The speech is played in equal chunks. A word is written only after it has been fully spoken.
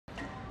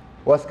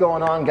What's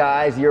going on,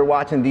 guys? You're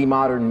watching The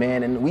Modern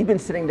Man, and we've been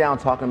sitting down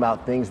talking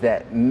about things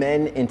that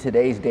men in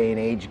today's day and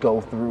age go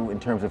through in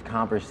terms of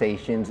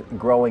conversations,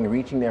 growing,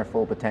 reaching their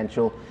full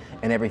potential,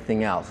 and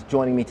everything else.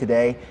 Joining me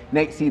today,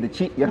 Nate C. the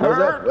Cheat. You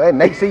heard? Hey,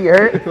 Nate C. You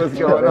heard? What's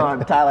going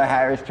on? Tyler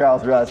Harris,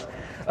 Charles Russ,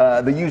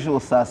 the usual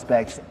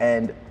suspects.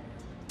 And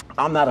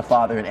I'm not a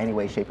father in any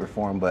way, shape, or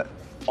form, but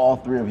all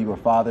three of you are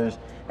fathers.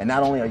 And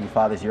not only are you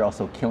fathers, you're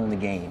also killing the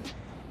game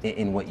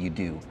in what you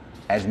do.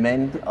 As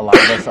men, a lot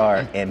of us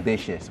are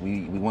ambitious.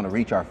 We want to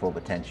reach our full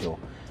potential,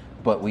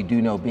 but we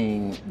do know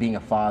being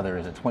a father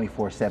is a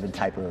 24/7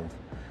 type of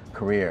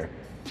career.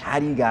 How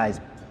do you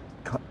guys,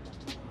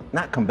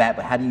 not combat,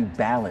 but how do you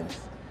balance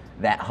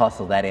that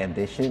hustle, that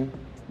ambition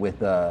with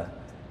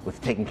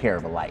taking care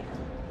of a life?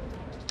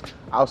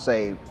 I'll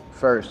say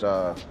first,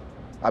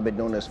 I've been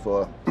doing this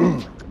for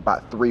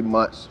about 3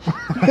 months.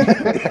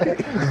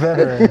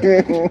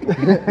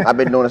 I've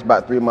been doing this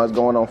about 3 months,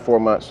 going on 4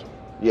 months.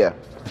 Yeah.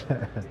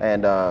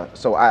 And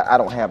so I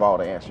don't have all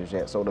the answers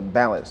yet. So the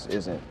balance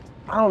isn't.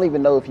 I don't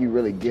even know if you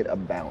really get a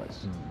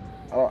balance.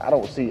 I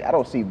don't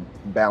see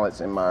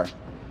balance in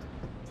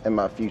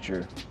my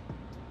future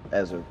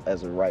as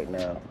of right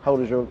now. How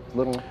old is your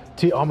little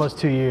one? Almost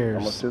 2 years.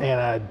 Almost 2?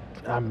 And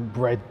I'm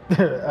right.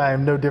 I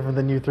am no different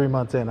than you 3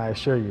 months in, I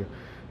assure you.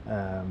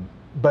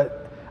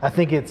 But I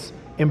think it's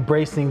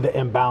embracing the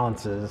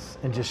imbalances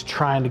and just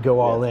trying to go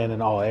all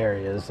in all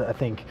areas. I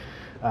think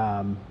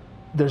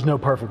there's no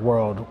perfect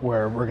world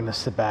where we're going to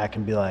sit back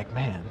and be like,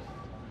 man,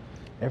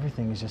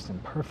 everything is just in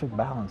perfect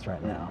balance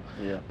right now.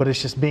 Yeah. But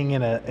it's just being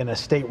in a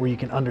state where you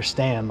can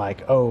understand,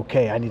 like, oh,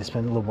 okay, I need to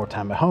spend a little more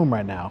time at home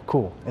right now.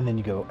 Cool. And then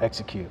you go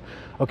execute.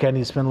 Okay, I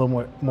need to spend a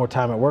little more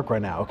time at work right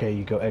now. Okay,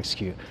 you go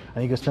execute. I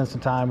need to go spend some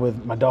time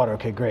with my daughter.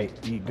 Okay,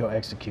 great. You go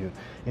execute.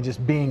 And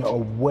just being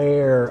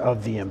aware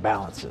of the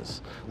imbalances.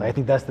 Like, I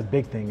think that's the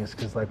big thing, is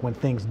because, like, when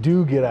things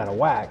do get out of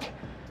whack,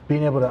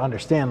 being able to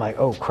understand, like,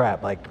 oh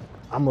crap, like,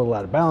 I'm a little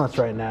out of balance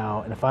right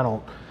now, and if I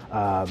don't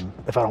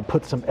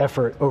put some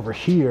effort over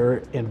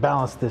here and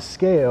balance this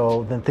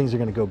scale, then things are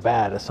going to go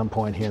bad at some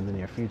point here in the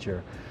near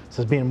future.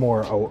 So it's being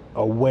more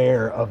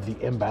aware of the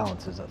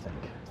imbalances, I think.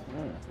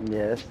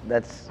 Yeah,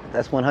 that's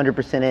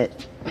 100%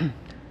 it. And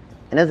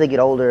as they get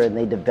older and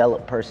they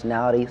develop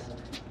personalities,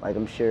 like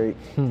I'm sure,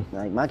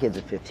 like my kids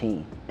are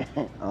 15,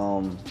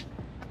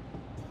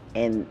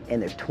 and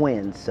they're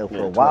twins. So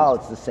for a while,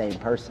 it's the same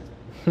person.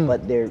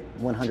 But they're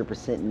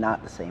 100%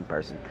 not the same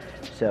person.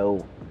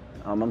 So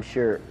I'm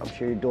sure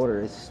your daughter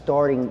is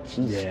starting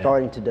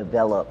to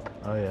develop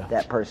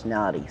that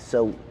personality.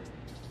 So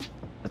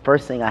the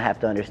first thing I have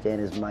to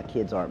understand is my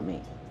kids aren't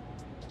me.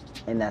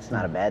 And that's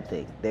not a bad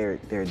thing. They're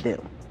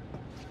them.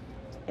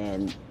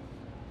 And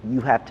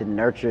you have to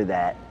nurture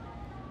that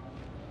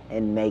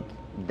and make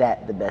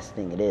that the best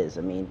thing it is.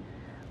 I mean,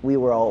 we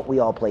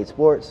all played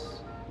sports.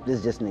 This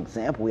is just an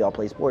example. We all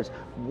play sports.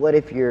 What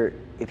if you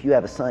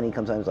have a son, he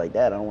comes home and is like,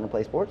 Dad, I don't want to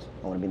play sports.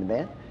 I want to be in the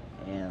band,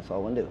 and that's all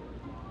I want to do.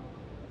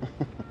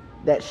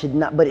 That should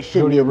not, but it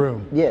should go be to your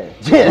room. Yeah,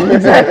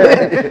 exactly.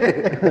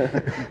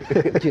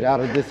 Get out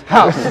of this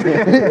house.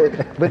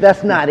 But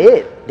that's not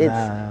it.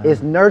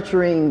 It's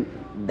nurturing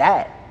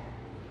that.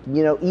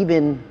 You know,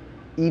 even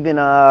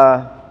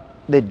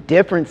the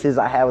differences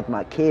I have with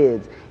my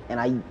kids. And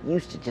I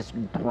used to just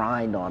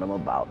grind on them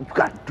about, you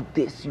got to do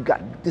this,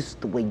 this is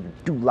the way you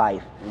do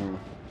life.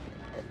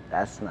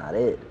 That's not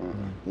it.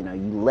 You know,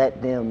 you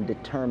let them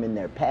determine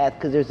their path,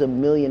 because there's a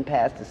million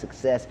paths to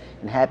success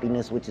and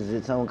happiness, which is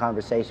its own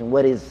conversation.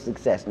 What is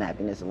success and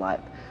happiness in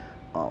life?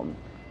 Man,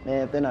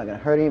 if they're not gonna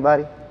hurt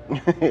anybody,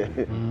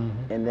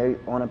 and they're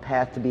on a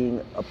path to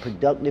being a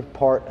productive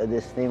part of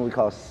this thing we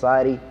call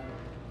society,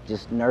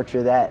 just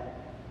nurture that.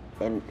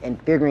 And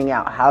figuring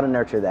out how to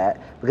nurture that,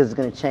 because it's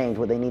going to change.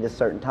 What they need a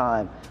certain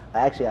time. I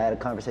had a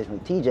conversation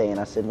with TJ, and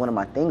I said one of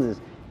my things is,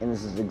 and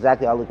this is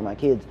exactly how I look at my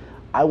kids,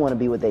 I want to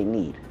be what they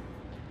need.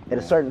 At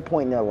a certain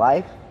point in their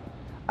life,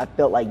 I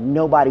felt like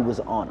nobody was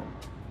on them.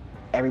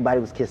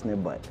 Everybody was kissing their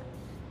butt.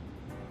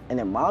 And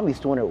their mom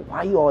used to wonder, why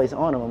are you always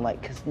on them? I'm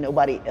like, because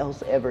nobody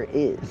else ever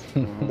is.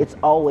 It's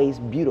always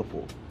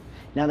beautiful.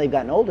 Now they've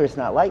gotten older, it's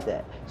not like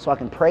that. So I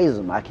can praise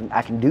them. I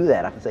can do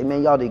that. I can say,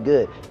 man, y'all did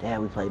good. Dad,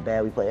 we played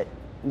bad,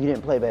 You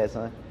didn't play bad,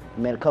 son.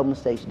 You made a couple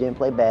mistakes. You didn't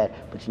play bad,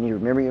 but you need to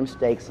remember your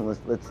mistakes, and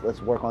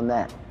let's work on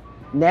that.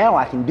 Now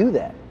I can do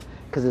that,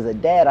 because as a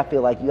dad, I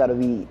feel like you got to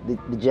be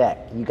the jack.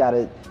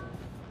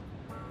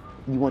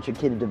 You want your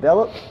kid to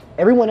develop.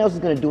 Everyone else is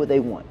going to do what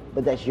they want,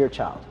 but that's your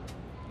child.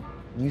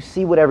 You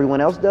see what everyone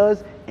else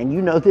does, and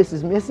you know this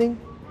is missing.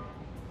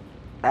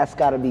 That's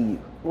got to be you.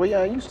 Well,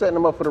 yeah, you setting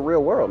them up for the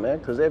real world, man,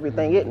 because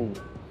everything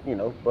isn't,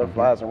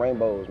 butterflies and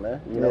rainbows,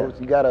 man. You know,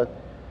 you gotta,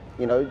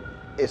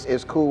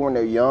 it's cool when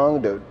they're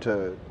young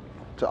to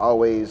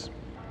always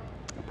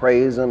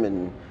praise them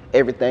and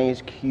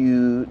everything's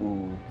cute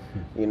and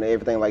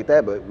everything like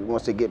that. But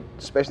once they get,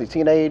 especially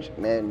teenage,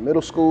 man,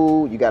 middle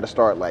school, you got to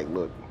start like,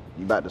 look,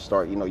 you about to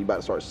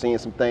start seeing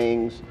some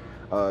things.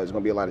 There's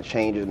gonna be a lot of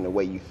changes in the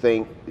way you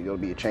think. There's gonna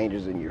be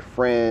changes in your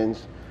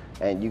friends,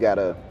 and you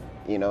gotta,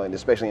 and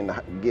especially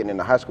getting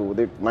into high school.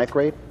 They're ninth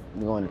grade.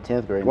 We're going to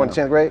 10th grade. Going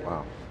to 10th grade?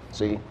 Wow.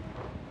 See,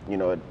 you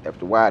know,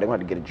 after a while, they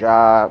want to get a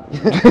job. Pay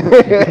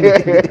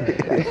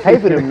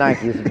for them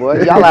Nikes,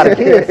 boy. Y'all out of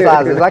kid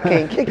sizes. I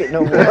can't kick it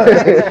no more.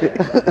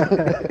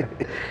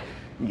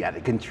 You got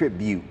to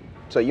contribute.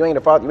 So you ain't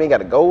a father? You ain't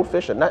got a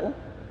goldfish or nothing?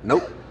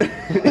 Nope. You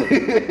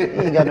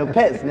ain't got no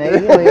pets,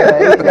 Nate. You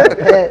ain't got a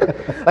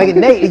pet. Like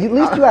Nate, at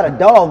least you had a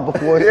dog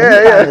before. So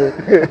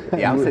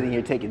Yeah, I'm sitting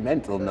here taking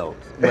mental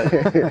notes. But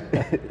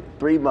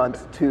 3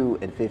 months, 2,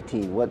 and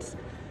 15. What's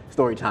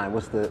story time?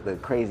 What's the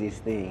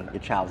craziest thing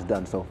your child's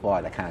done so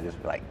far that kind of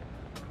just like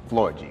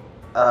floored you?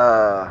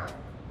 I'll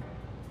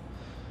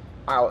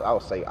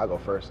say I'll go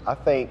first. I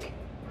think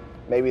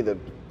maybe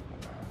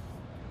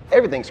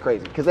everything's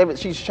crazy because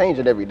she's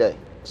changing every day.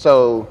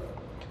 So,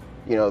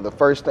 you know, the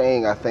first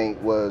thing I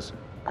think was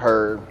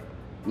her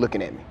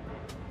looking at me.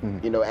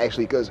 You know,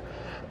 actually, because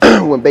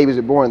when babies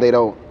are born, they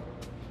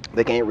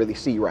can't really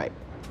see right.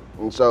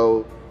 And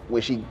so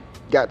when she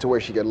got to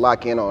where she could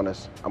lock in on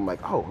us, I'm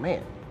like, oh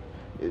man.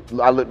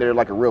 I looked at her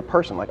like a real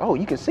person, like, oh,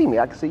 you can see me,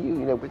 I can see you,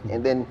 you know.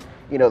 And then,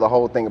 you know, the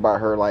whole thing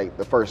about her, like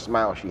the first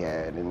smile she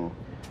had, and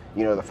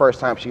you know, the first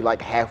time she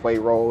like halfway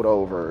rolled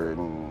over,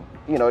 and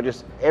you know,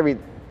 just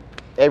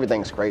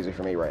everything's crazy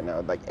for me right now.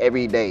 Like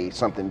every day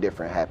something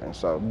different happens.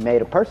 So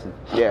made a person.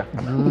 Yeah.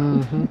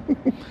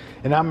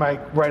 And I'm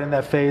right in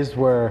that phase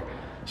where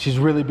she's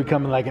really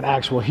becoming like an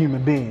actual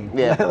human being.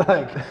 Yeah.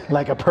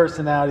 like a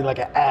personality, like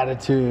an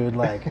attitude,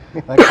 like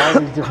all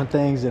these different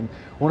things. And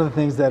one of the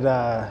things that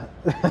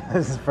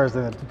this is the first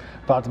thing that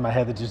popped in my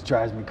head that just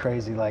drives me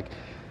crazy. Like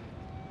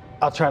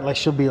I'll try, like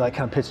she'll be like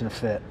kind of pitching a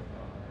fit,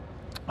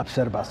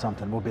 upset about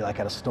something. We'll be like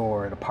at a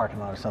store, at a parking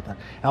lot or something.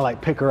 And I'll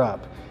like pick her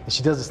up. And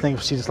she does this thing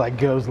where she just like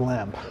goes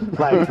limp.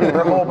 Like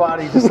her whole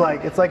body just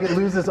like, it's like it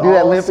loses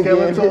all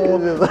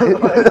skeletal.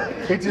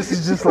 It just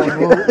is just like,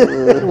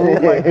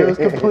 like goes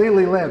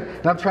completely limp.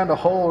 And I'm trying to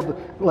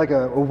hold like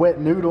a wet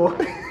noodle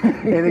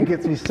and it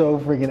gets me so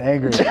freaking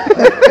angry.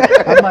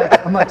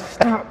 I'm like,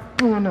 stop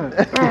doing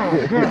that.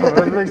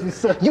 Oh, it makes me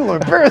so. You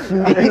embarrass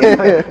me.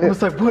 I'm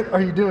just like, what are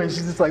you doing?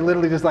 She's just like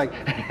literally just like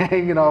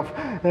hanging off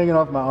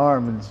my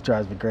arm, and it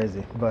drives me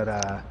crazy. But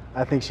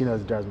I think she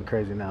knows it drives me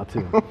crazy now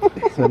too.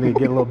 So I need to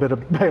get a little bit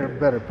of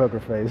better poker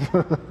face.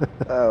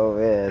 Oh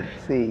man,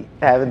 see,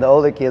 having the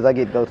older kids, I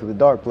get to go to the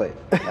dark place.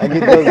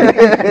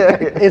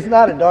 It's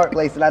not a dark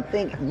place, and I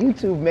think you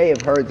two may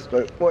have heard the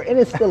story before, and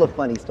it's still a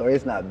funny story.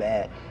 It's not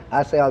bad.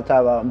 I say all the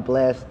time, I'm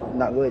blessed,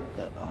 not good.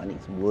 Oh, I need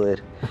some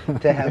wood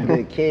to have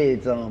good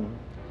kids.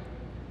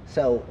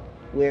 So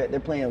we're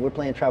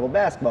playing travel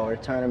basketball or a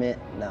tournament.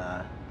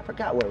 I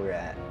forgot where we're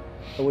at,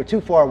 but we're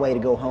too far away to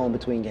go home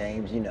between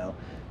games, you know.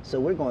 So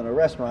we're going to a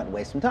restaurant and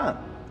waste some time.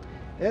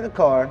 They're in the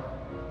car,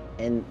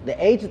 and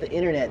the age of the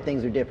internet,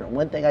 things are different.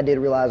 One thing I did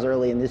realize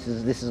early, and this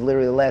is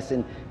literally a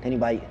lesson to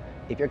anybody: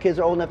 if your kids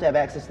are old enough to have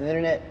access to the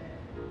internet,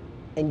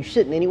 and you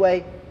shouldn't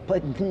anyway,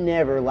 but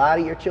never lie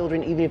to your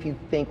children, even if you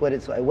think what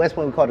it's like. At West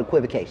Point we call it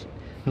equivocation.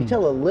 You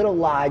tell a little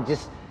lie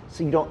just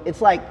so you don't.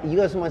 It's like you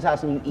go to someone's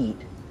house and you eat,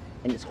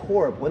 and it's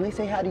horrible. When they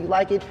say, "How do you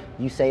like it?"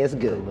 you say it's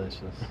good.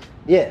 Delicious.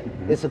 Yeah,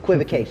 it's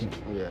equivocation.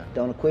 Yeah.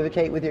 Don't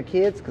equivocate with your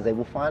kids because they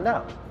will find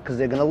out because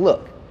they're gonna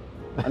look.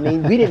 I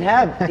mean, we didn't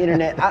have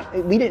internet.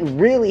 We didn't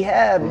really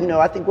have, you know,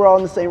 I think we're all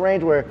in the same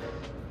range where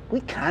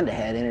we kind of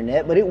had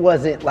internet, but it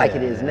wasn't like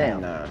it is now.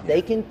 No.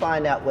 They can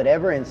find out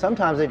whatever, and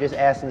sometimes they're just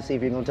asking to see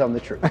if you're gonna tell them the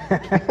truth.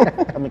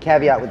 I'm gonna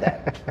caveat with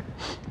that.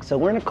 So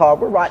we're in the car,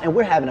 we're riding, and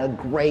we're having a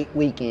great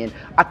weekend.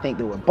 I think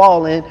that we're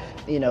balling,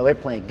 you know, they're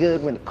playing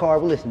good. We're in the car,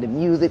 we're listening to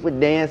music, we're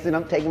dancing.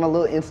 I'm taking my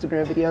little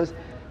Instagram videos.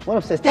 One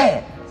of them says,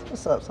 "Dad,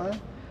 what's up, son?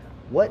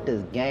 What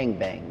does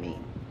gangbang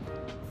mean?"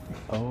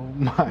 Oh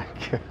my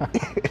God.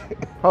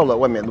 Hold up,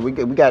 wait a minute. We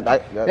got.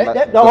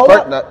 Hold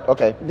up.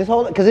 Okay. Just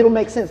hold it, because it'll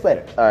make sense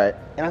later. All right.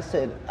 And I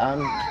said,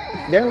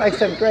 they're in like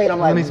 7th grade. I'm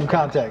I like, need some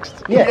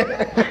context. yeah.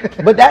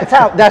 But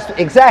that's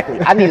exactly.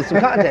 I needed some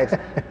context.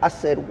 I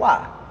said,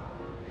 why?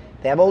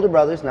 They have older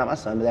brothers, not my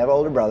son, but they have an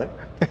older brother.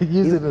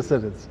 Use it in a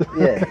sentence.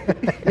 Yeah.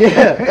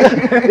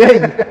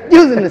 Yeah.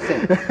 Using the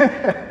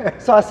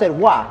sentence. So I said,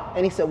 why?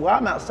 And he said, well,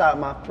 I'm outside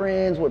with my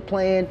friends. We're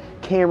playing.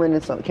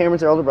 Cameron's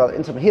their older brother,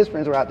 and some of his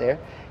friends were out there.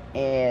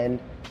 And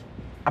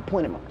I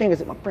pointed my fingers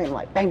at my friend,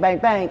 like, bang, bang,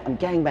 bang. I'm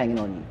gang banging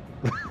on you.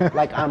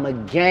 Like I'm a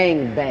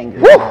gang banger.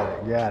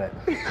 Got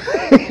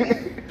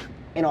it.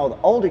 And all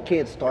the older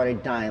kids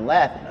started dying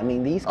laughing. I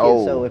mean, these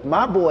kids, so if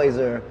my boys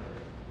are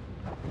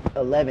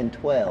 11,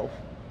 12,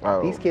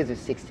 these kids are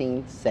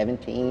 16,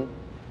 17,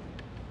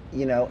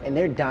 you know, and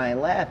they're dying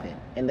laughing.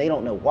 And they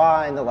don't know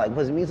why. And they're like,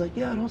 what's it mean? He's like,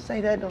 yeah, don't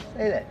say that, don't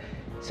say that.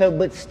 So,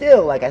 but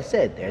still, like I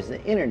said, there's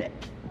the internet.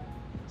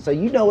 So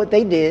you know what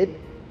they did.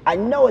 I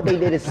know what they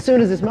did. As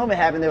soon as this moment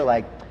happened, they were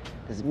like,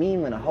 does it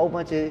mean when a whole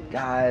bunch of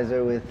guys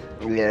are with...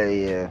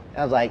 Yeah.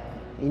 I was like,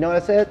 you know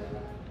what I said?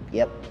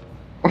 Yep.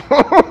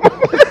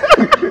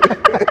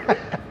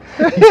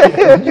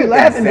 You're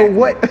laughing,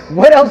 but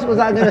what else was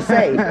I gonna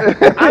say?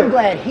 I'm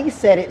glad he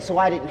said it so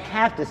I didn't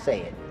have to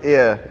say it.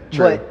 Yeah,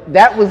 true. But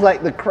that was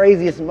like the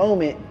craziest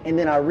moment, and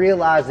then I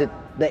realized that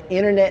the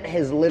internet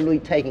has literally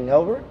taken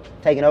over,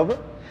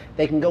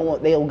 They can go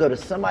on, they'll go to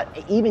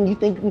somebody, even you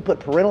think you can put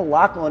parental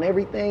lock on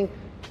everything?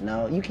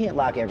 No, you can't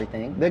lock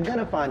everything. They're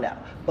gonna find out.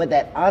 But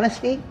that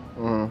honesty,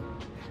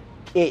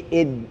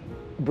 it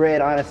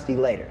bred honesty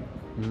later.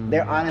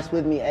 They're honest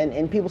with me,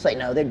 and people say,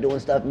 no, they're doing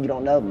stuff you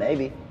don't know,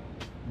 maybe.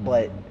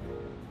 But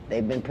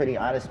they've been pretty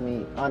honest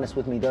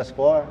with me thus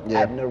far. Yeah. I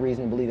have no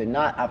reason to believe they're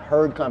not. I've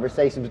heard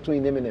conversations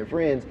between them and their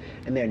friends,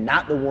 and they're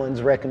not the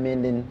ones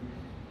recommending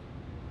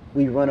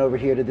we run over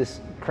here to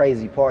this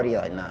crazy party.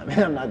 Like, nah,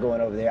 man, I'm not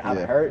going over there.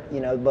 I've heard,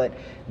 but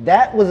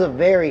that was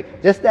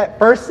just that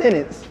first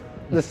sentence,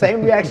 the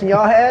same reaction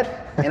y'all had,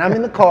 and I'm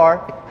in the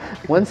car,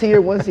 one's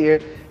here,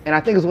 and I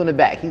think it was one in the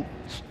back.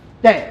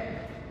 Damn,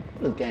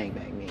 what does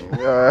gangbang mean?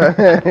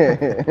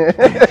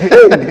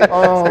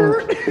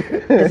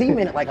 Cause he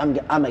meant it like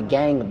I'm a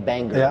gang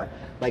banger. Yeah.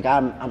 Like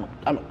I'm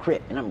a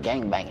crip and I'm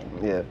gang banging.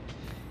 Yeah.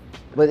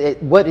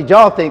 But what did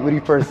y'all think when he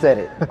first said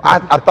it?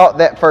 I thought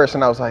that first,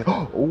 and I was like,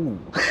 ooh. You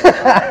know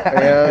what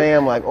I mean?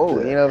 I'm like, oh,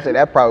 you know what I'm saying?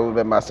 That probably would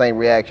have been my same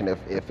reaction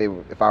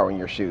if I were in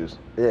your shoes.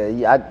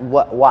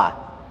 Why?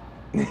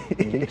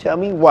 You tell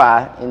me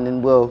why, and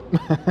then we'll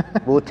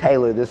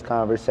tailor this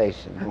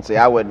conversation. And see,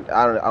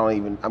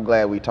 I'm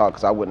glad we talked,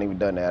 because I wouldn't even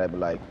done that. I'd be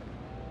like,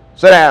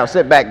 sit down,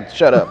 sit back,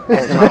 shut up.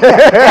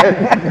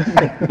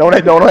 don't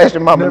ask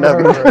your mama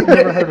nothing.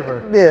 Never heard of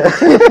her. Yeah.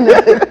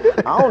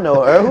 I don't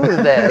know her. Who is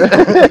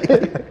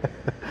that?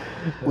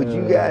 Would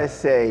you guys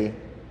say,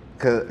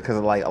 because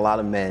like a lot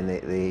of men,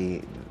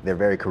 they're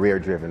very career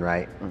driven,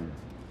 right?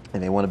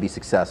 And they want to be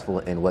successful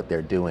in what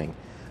they're doing.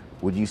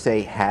 Would you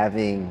say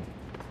having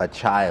a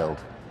child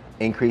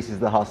increases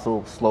the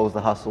hustle, slows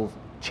the hustle,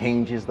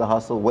 changes the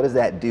hustle? What does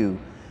that do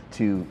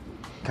to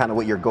kind of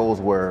what your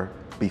goals were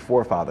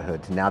before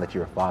fatherhood to now that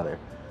you're a father?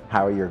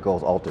 How are your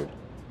goals altered?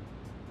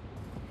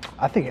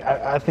 I think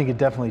it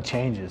definitely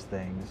changes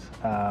things.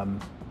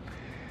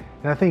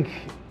 And I think,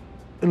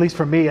 at least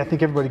for me, I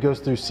think everybody goes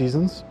through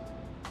seasons.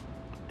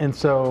 And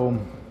so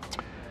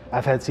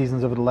I've had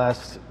seasons over the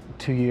last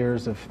 2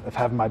 years of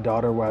having my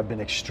daughter where I've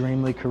been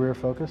extremely career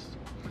focused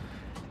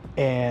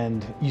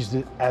and used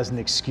it as an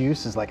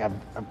excuse. Is like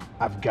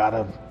I've got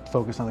to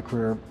focus on the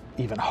career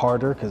even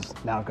harder because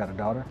now I've got a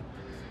daughter.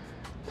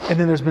 And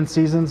then there's been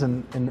seasons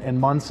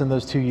and months in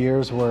those 2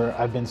 years where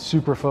I've been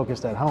super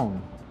focused at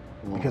home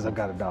because I've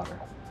got a daughter.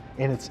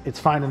 And it's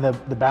finding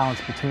the balance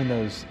between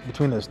those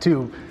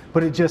two,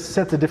 but it just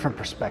sets a different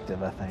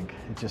perspective, I think.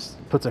 It just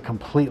puts it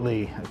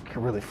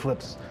really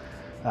flips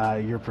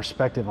your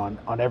perspective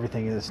on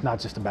everything. It's not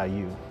just about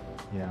you,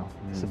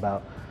 it's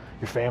about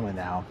your family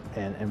now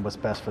and what's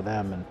best for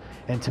them.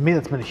 And to me,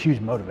 that's been a huge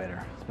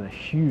motivator. It's been a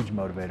huge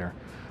motivator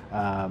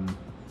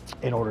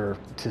in order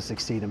to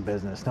succeed in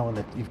business, knowing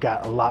that you've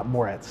got a lot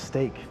more at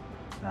stake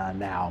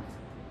now.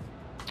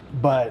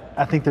 But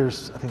I think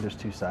there's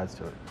two sides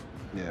to it.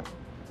 Yeah.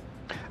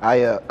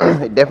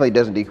 It definitely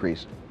doesn't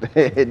decrease.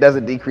 It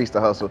doesn't decrease the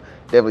hustle.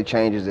 Definitely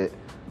changes it.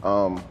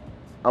 I'm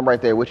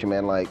right there with you,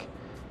 man. Like,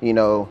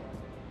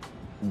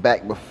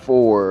 back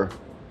before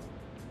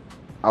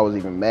I was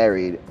even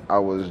married, I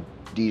was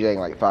DJing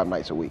like 5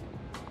 nights a week.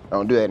 I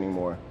don't do that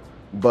anymore.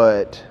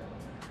 But,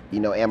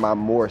 am I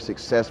more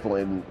successful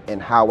in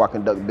how I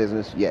conduct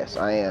business? Yes,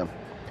 I am.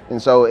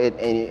 And so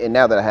and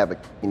now that I have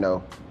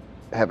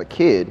a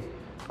kid,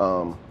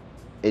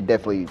 it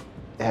definitely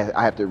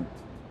I have to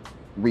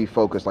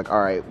refocus, like,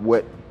 all right,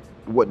 what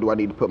do I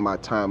need to put my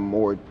time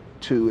more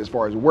to as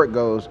far as work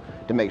goes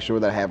to make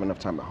sure that I have enough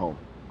time at home.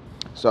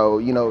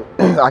 So,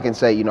 I can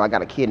say, I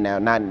got a kid now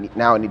I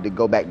need to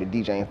go back to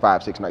DJing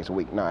 5-6 nights a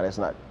week. No, that's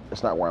not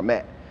where I'm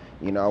at.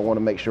 I want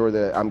to make sure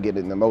that I'm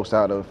getting the most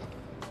out of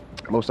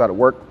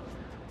work,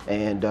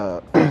 and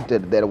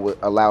that will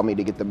allow me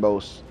to get the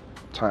most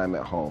time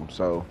at home.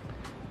 So,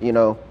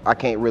 I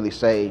can't really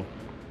say,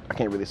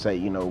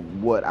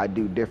 what I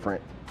do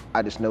different.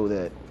 I just know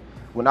that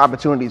when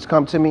opportunities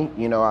come to me,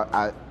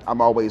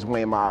 I'm always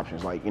weighing my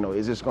options. Like,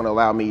 is this going to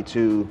allow me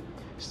to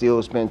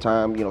still spend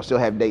time, still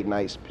have date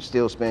nights,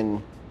 still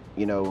spend,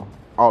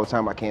 all the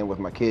time I can with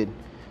my kid.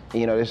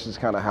 This is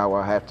kind of how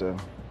I have to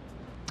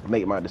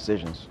make my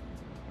decisions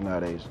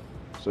nowadays.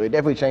 So it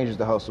definitely changes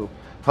the hustle.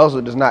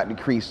 Hustle does not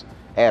decrease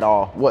at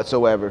all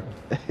whatsoever.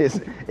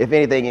 If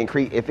anything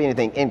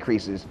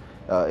increases,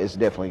 it's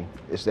definitely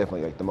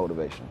like the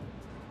motivation.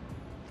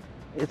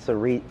 It's a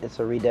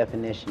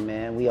redefinition,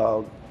 man. We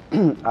all,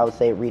 I would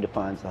say, it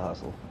redefines the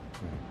hustle.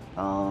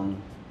 I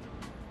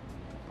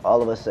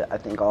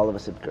think all of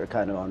us are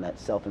kind of on that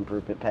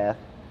self-improvement path,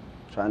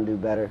 trying to do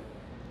better.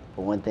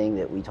 But one thing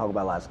that we talk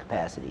about a lot is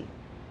capacity.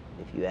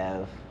 If you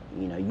have,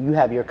 you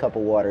have your cup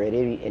of water at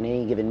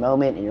any given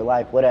moment in your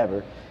life,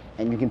 whatever,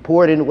 and you can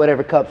pour it into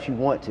whatever cups you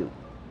want to.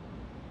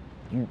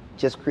 You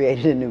just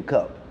created a new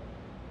cup.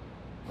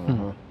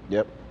 Mm-hmm.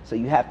 Yep. So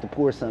you have to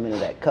pour some into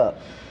that cup,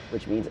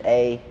 which means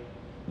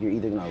you're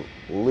either going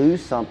to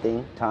lose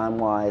something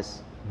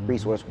time-wise,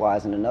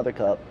 resource-wise in another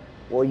cup,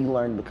 or you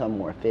learn to become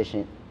more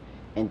efficient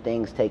and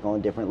things take on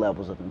different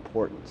levels of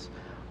importance.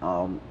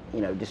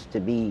 Just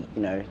to be,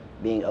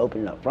 being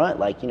open and upfront,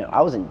 like,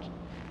 I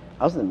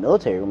I was in the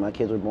military when my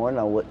kids were born,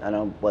 and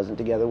I wasn't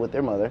together with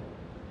their mother.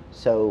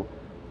 So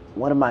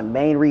one of my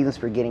main reasons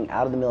for getting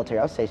out of the military,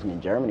 I was stationed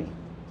in Germany.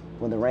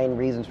 One of the main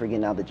reasons for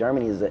getting out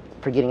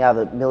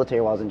of the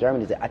military while I was in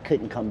Germany is that I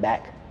couldn't come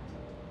back.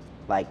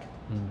 Like,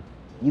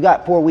 you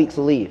got 4 weeks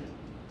to leave.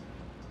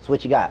 That's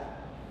what you got.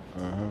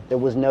 There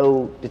was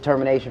no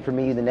determination for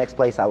me the next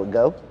place I would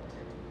go.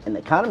 And the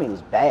economy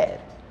was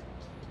bad.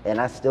 And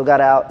I still got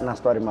out and I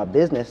started my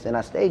business. And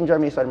I stayed in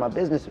Germany and started my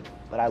business,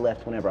 but I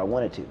left whenever I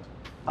wanted to.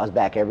 I was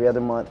back every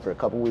other month for a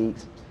couple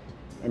weeks.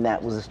 And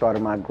that was the start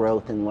of my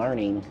growth and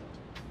learning.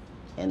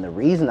 And the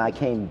reason I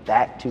came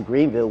back to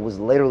Greenville was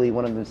literally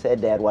one of them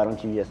said, "Dad, why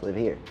don't you just live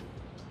here?"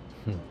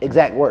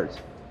 Exact words.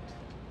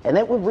 And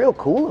they were real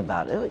cool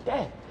about it. They're like,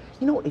 "Dad,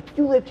 you know, if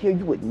you lived here,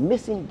 you would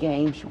missing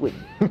games. You would."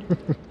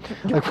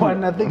 Like, why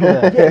didn't I think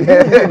of that? Yeah,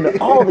 you would go to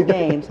all the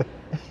games.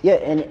 Yeah,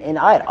 and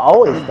I had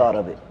always thought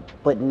of it,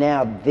 but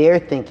now they're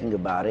thinking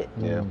about it.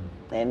 Yeah.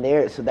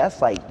 And so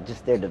that's like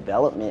just their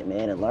development,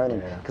 man, and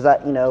learning. Because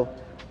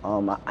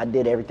I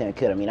did everything I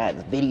could. I mean, I had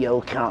this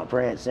video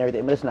conference and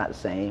everything, but it's not the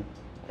same.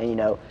 And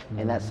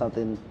and that's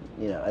something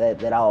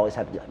that I always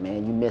have to be like,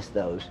 man, you miss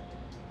those.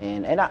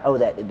 And I owe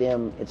that to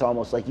them. It's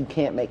almost like you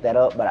can't make that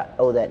up, but I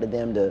owe that to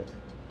them to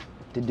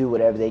do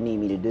whatever they need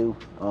me to do.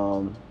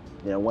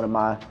 One of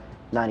my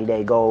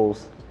 90-day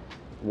goals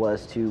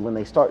was to, when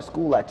they start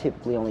school, I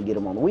typically only get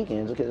them on the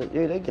weekends because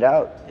they get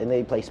out and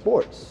they play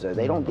sports. So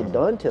they don't get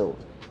done till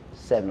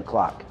 7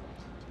 o'clock.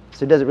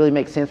 So it doesn't really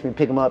make sense for me to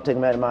pick them up, take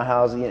them out of my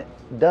house. It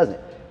doesn't.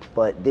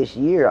 But this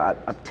year,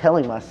 I'm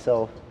telling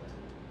myself,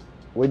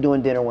 we're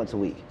doing dinner once a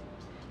week.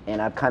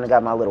 And I've kind of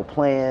got my little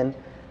plan.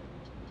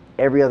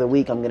 Every other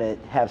week, I'm going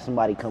to have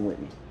somebody come with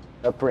me,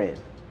 a friend,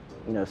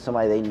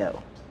 somebody they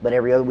know. But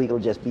every other week, it'll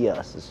just be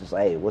us. It's just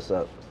like, hey, what's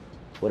up?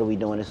 What are we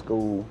doing at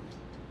school?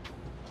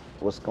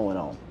 What's going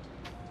on?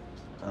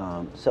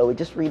 So it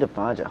just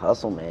redefines your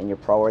hustle, man. Your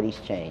priorities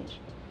change,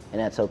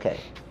 and that's okay.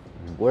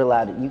 We're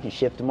allowed to, you can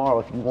shift tomorrow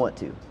if you want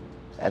to.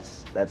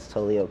 That's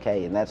totally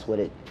okay, and that's what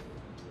it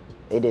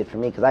did for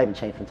me, because I even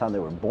changed from the time they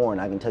were born.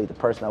 I can tell you the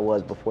person I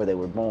was before they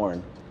were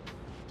born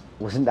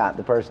was not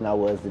the person I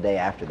was the day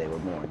after they were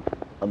born.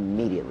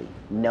 Immediately,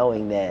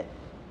 knowing that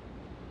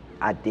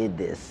I did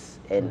this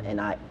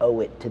and I owe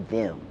it to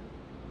them.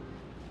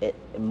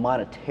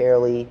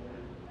 Monetarily,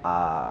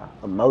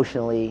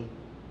 emotionally,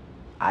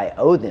 I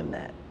owe them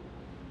that.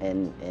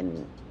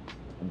 And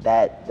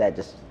that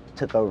just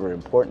took over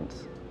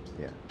importance.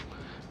 Yeah.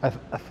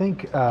 I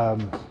think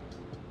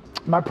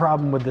my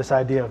problem with this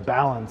idea of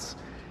balance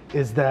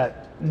is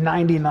that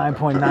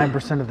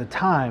 99.9% of the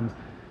time,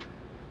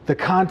 the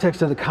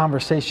context of the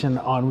conversation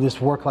on this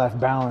work-life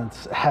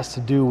balance has to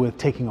do with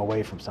taking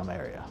away from some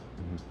area.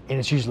 And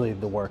it's usually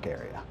the work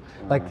area.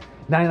 Like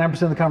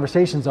 99% of the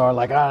conversations are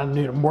like,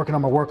 I'm working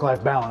on my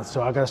work-life balance,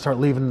 so I gotta start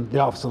leaving the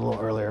office a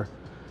little earlier.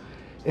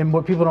 And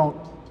what people don't,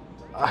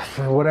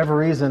 for whatever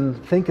reason,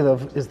 think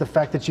of is the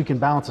fact that you can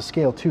balance a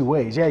scale two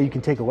ways. Yeah, you can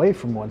take away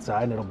from one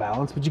side and it'll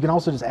balance, but you can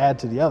also just add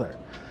to the other.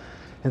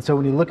 And so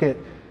when you look at,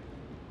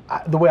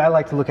 the way I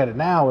like to look at it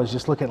now is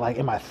just look at like,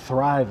 am I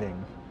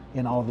thriving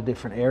in all the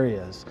different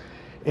areas?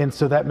 And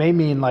so that may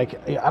mean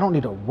like, I don't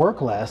need to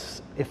work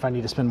less if I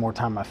need to spend more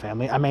time with my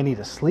family. I may need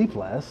to sleep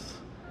less.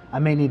 I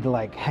may need to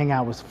like hang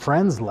out with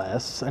friends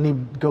less. I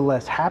need to go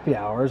less happy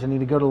hours. I need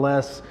to go to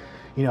less,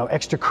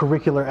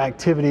 extracurricular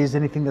activities,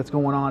 anything that's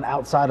going on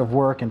outside of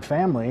work and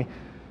family.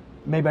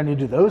 Maybe I need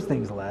to do those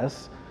things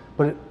less.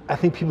 But I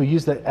think people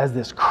use that as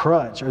this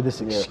crutch or this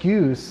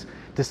excuse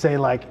to say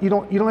like, you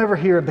don't ever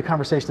hear the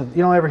conversation,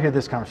 you don't ever hear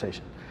this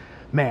conversation.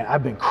 Man,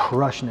 I've been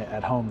crushing it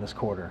at home this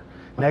quarter.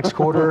 Next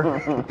quarter,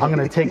 I'm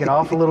gonna take it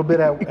off a little bit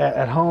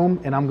at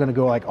home and I'm gonna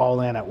go like all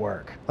in at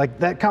work. Like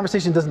that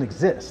conversation doesn't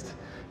exist.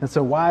 And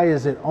so why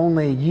is it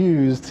only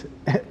used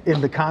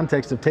in the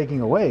context of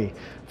taking away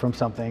from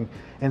something?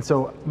 And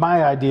so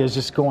my idea is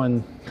just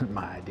going, it's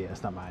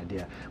not my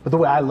idea, but the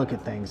way I look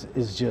at things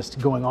is just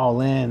going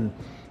all in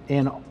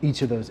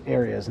each of those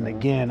areas. And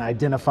again,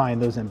 identifying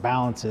those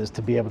imbalances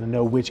to be able to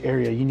know which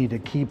area you need to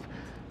keep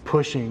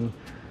pushing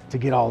to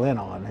get all in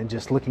on, and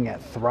just looking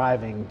at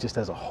thriving just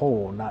as a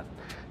whole, not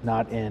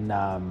in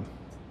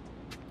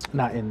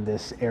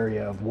this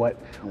area of what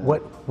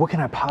can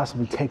I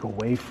possibly take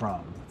away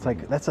from. It's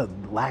like, that's a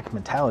lack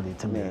mentality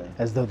to me,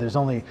 as though there's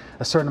only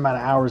a certain amount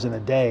of hours in a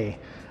day.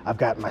 I've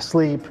got my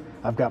sleep,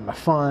 I've got my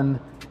fun,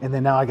 and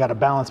then now I got a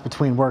balance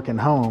between work and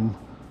home.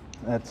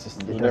 That's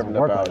just, it doesn't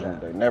work like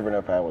that. Never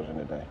enough hours in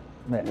a day.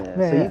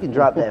 So you can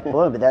drop that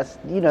fun, but that's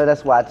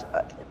why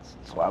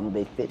that's why I'm a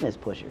big fitness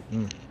pusher.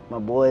 My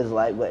boys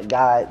like, the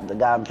guy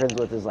I'm friends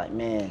with is like,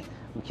 man,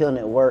 I'm killing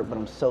it at work, but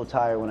I'm so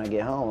tired when I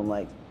get home. I'm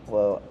like,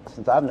 well,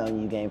 since I've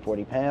known you gained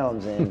 40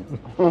 pounds and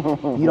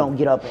you don't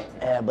get up,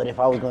 but if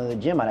I was going to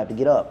the gym, I'd have to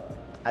get up.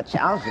 I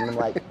challenged him. I'm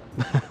like,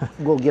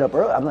 we'll get up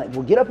early. I'm like,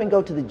 well, get up and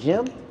go to the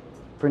gym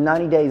for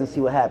 90 days and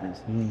see what happens.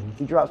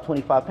 He drops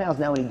 25 pounds.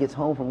 Now when he gets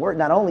home from work,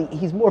 not only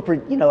he's more,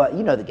 you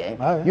know the game.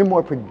 Oh, yeah. You're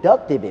more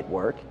productive at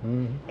work.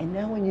 And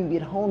now when you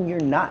get home, you're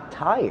not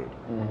tired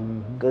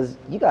because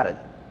you got a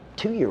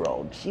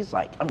 2-year-old. She's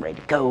like, I'm ready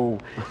to go.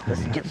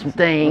 Let's get some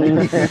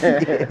things.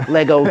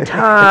 Lego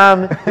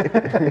time.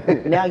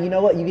 Now, you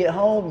know what? You get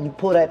home, you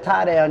pull that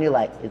tie down, you're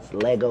like, it's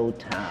Lego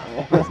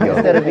time.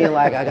 Instead of being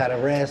like, I gotta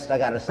rest, I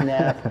gotta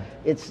snap.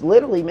 It's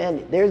literally,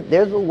 man,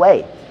 there's a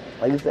way.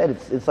 Like you said,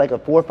 it's like a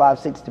 4, 5,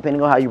 6,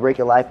 depending on how you break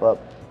your life up.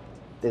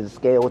 There's a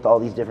scale with all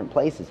these different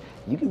places.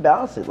 You can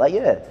balance it. Like,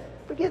 yeah,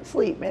 forget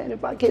sleep, man.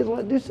 If my kids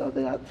want to do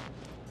something,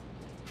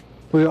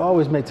 We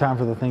always make time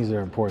for the things that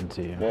are important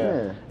to you.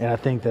 Yeah. And I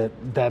think that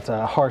that's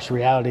a harsh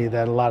reality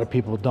that a lot of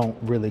people don't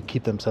really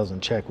keep themselves in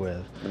check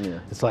with. Yeah.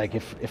 It's like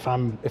if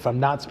I'm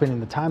not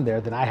spending the time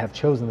there, then I have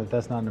chosen that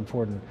that's not an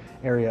important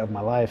area of my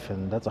life,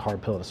 and that's a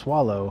hard pill to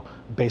swallow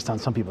based on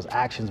some people's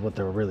actions, what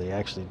they're really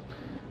actually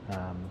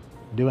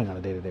doing on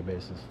a day-to-day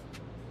basis.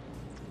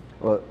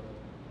 Well,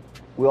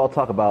 we all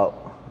talk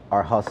about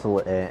our hustle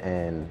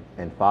and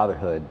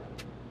fatherhood,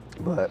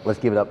 but let's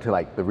give it up to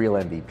like the real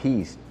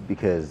MVPs,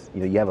 because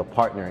you have a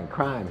partner in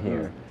crime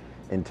here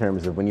in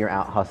terms of when you're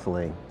out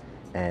hustling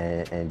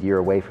and you're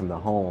away from the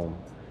home.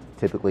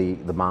 Typically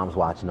the mom's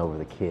watching over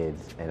the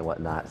kids and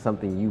whatnot.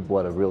 Something you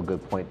brought a real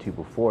good point to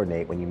before,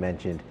 Nate, when you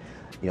mentioned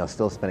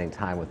still spending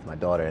time with my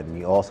daughter, and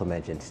you also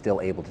mentioned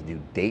still able to do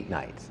date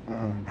nights.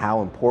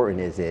 How important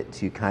is it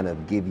to kind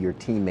of give your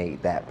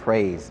teammate that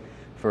praise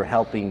for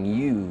helping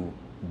you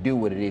do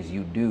what it is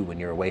you do when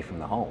you're away from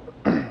the home?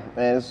 Man,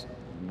 it's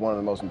one of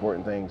the most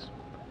important things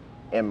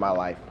in my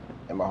life,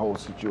 in my whole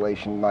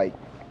situation. Like,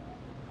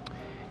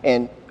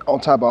 and on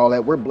top of all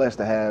that, we're blessed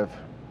to have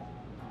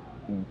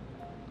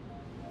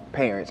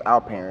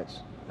our parents,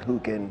 who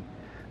can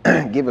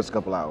give us a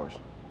couple hours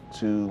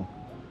to,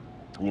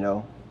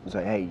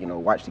 say, hey,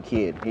 watch the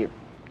kid. Here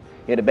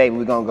the baby,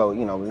 we're gonna go,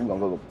 we're gonna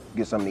go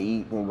get something to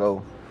eat. We're gonna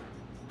go,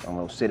 I'm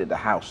gonna sit at the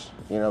house.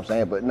 You know what I'm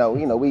saying? But no,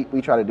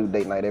 we try to do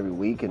date night every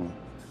week, and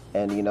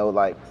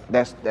like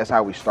that's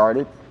how we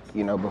started.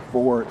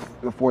 Before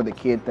the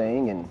kid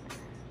thing, and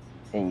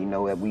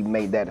that we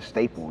made that a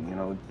staple.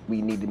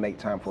 We need to make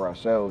time for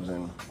ourselves,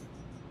 and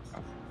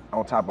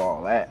on top of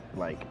all that,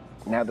 like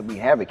now that we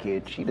have a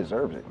kid, she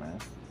deserves it, man.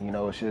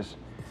 It's just,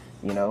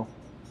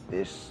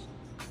 it's.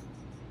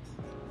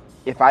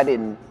 If I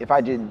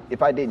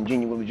didn't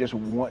genuinely just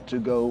want to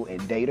go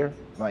and date her,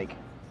 like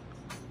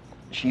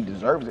she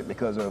deserves it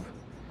because of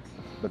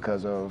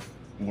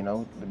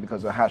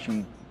how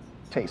she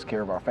takes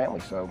care of our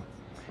family. So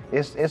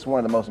it's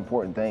one of the most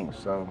important things.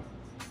 So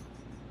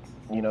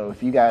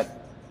if you got,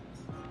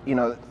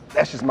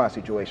 that's just my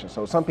situation.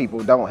 So some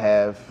people don't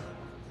have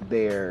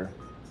their,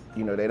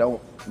 they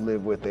don't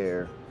live with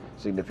their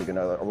significant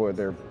other or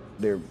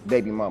their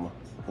baby mama.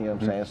 You know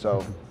what I'm saying?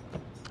 So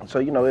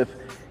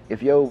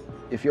if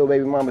your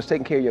baby mama's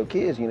taking care of your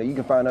kids, you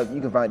can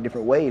find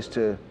different ways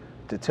to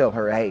tell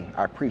her, hey,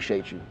 I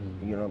appreciate you.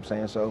 You know what I'm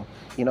saying? So,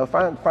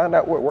 find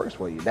out what works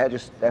for you.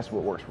 That's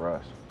what works for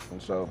us.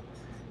 And so,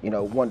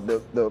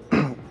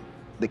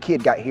 the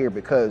kid got here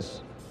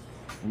because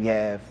we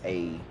have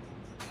a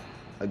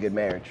good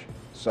marriage.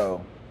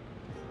 So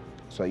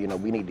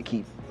we need to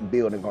keep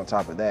building on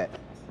top of that,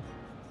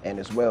 and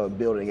as well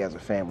building as a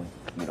family.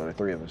 The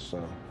three of us.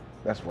 So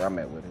that's where I'm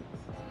at with it.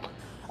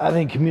 I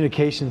think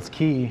communication's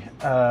key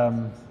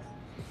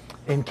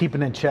in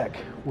keeping in check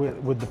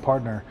with the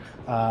partner.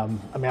 I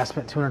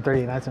spent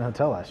 238 nights in a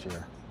hotel last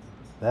year.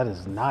 That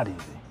is not easy.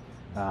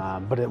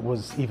 But it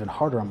was even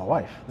harder on my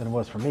wife than it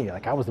was for me.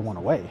 Like I was the one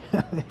away.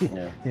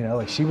 Yeah.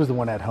 Like she was the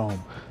one at home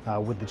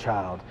with the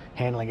child,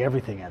 handling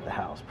everything at the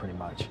house pretty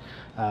much.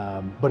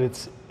 But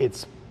it's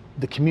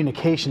the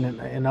communication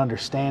and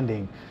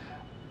understanding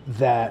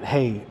that,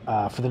 hey,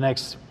 for the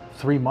next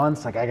 3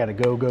 months, like I gotta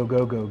go.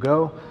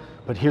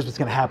 But here's what's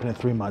going to happen in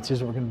 3 months.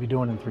 Here's what we're going to be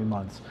doing in 3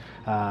 months.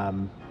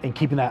 And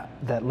keeping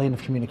that lane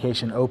of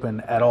communication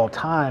open at all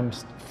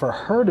times for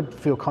her to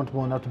feel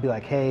comfortable enough to be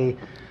like, hey,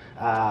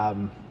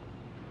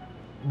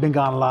 been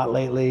gone a lot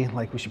lately.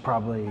 Like we should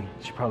probably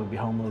be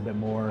home a little bit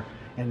more.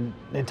 And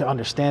to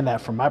understand that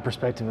from my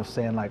perspective of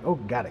saying like, oh,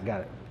 got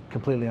it.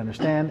 Completely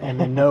understand. And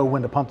then know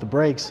when to pump the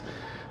brakes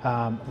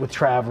with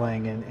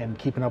traveling and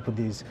keeping up with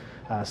these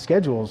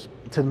schedules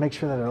to make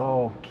sure that it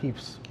all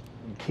keeps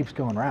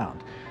going around.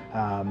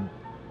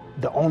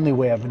 The only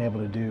way I've been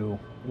able to do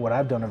what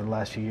I've done over the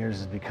last few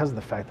years is because of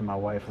the fact that my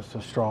wife was so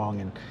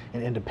strong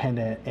and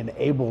independent and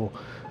able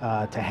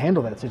to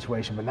handle that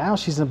situation. But now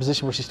she's in a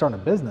position where she's starting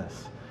a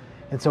business.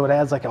 And so it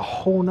adds like a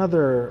whole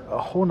nother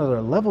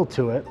level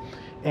to it.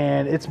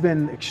 And it's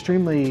been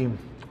extremely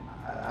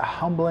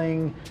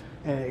humbling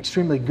and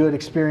extremely good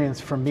experience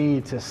for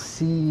me to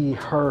see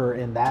her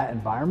in that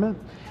environment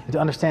and to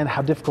understand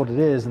how difficult it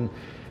is. And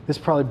this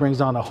probably brings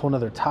on a whole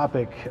nother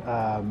topic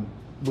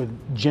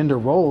with gender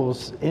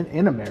roles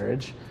in a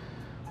marriage,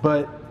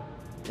 but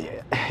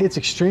it's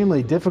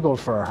extremely difficult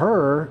for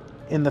her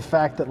in the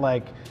fact that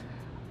like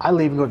I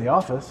leave and go to the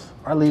office,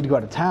 or I leave to go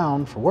out of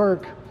town for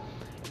work,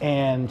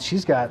 and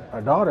she's got a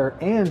daughter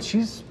and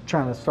she's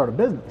trying to start a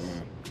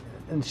business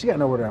and she got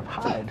nowhere to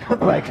hide.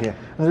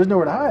 There's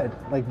nowhere to hide.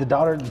 Like the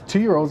daughter, the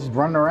 2-year-old is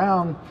running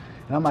around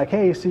and I'm like,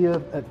 hey, see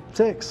you at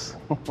 6.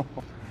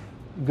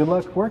 good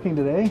luck working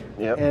today.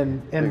 Yep.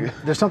 And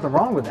there's something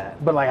wrong with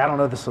that. But like, I don't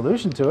know the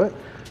solution to it.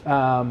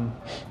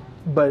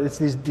 But it's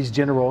these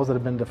gender roles that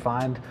have been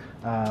defined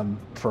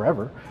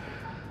forever.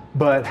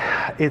 But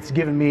it's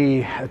given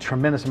me a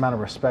tremendous amount of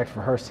respect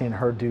for her, seeing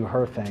her do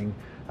her thing,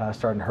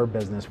 starting her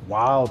business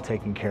while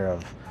taking care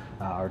of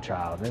our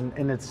child.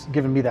 And it's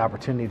given me the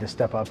opportunity to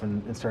step up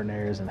in certain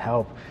areas and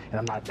help. And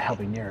I'm not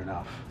helping near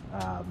enough,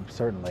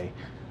 certainly.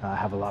 I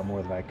have a lot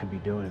more that I could be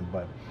doing.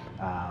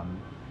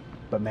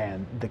 But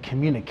man, the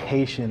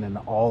communication and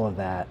all of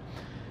that,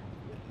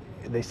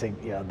 they say,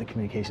 the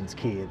communication's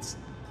key.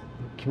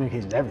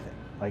 Communication's everything.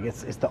 Like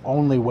it's the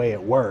only way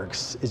it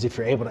works is if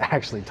you're able to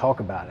actually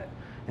talk about it.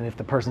 And if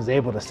the person's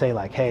able to say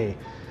like, hey,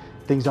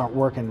 things aren't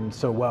working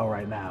so well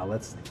right now,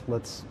 let's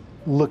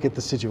look at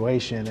the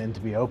situation and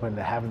to be open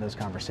to having those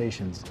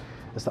conversations.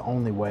 That's the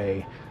only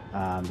way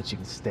that you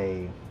can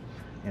stay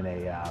in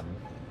a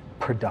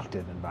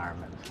productive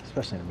environment,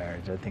 especially in a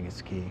marriage. I think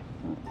it's key.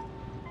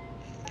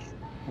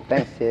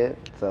 Thanks, Ted.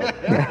 So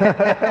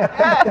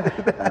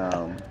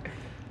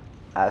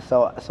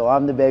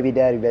I'm the baby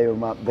daddy,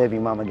 baby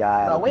mama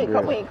guy. No, we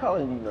ain't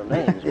calling you no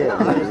names.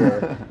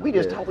 We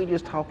just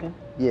talking.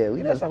 Yeah,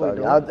 we That's just how we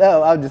talking. do it.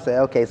 I'll just say,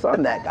 okay, so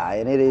I'm that guy,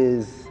 and it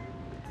is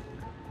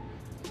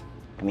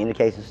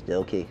communication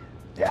still key.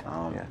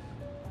 Yeah.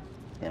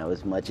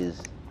 As much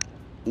as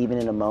even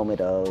in a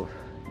moment of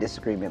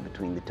disagreement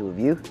between the two of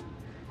you,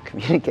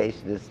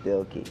 communication is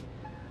still key.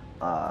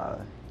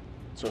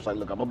 So it's like,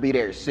 look, I'm gonna be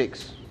there at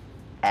 6.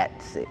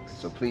 At 6.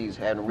 So please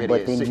have them ready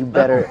But at then 6. you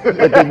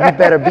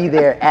better be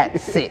there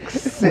at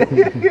 6.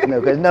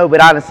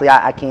 But honestly,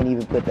 I can't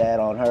even put that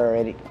on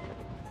her.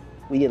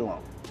 We get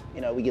along.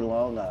 We get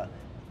along.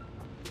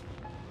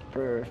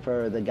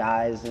 For the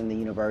guys in the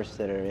universe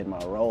that are in my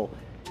role,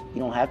 you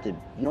don't have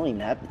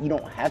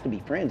to be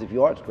friends. If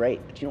you are, it's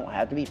great, but you don't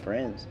have to be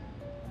friends.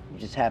 You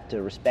just have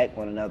to respect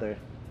one another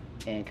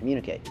and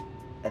communicate.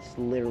 That's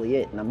literally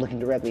it. And I'm looking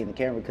directly in the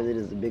camera because it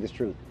is the biggest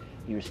truth.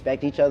 You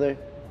respect each other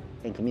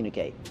and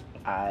communicate.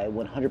 I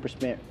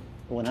 100%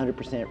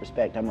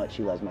 respect how much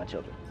she loves my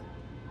children.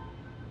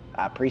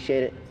 I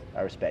appreciate it,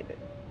 I respect it.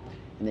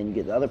 And then you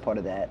get the other part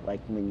of that,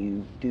 like when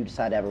you do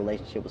decide to have a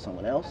relationship with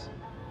someone else,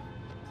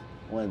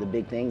 one of the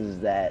big things is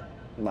that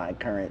my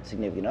current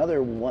significant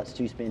other wants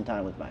to spend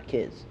time with my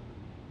kids.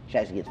 She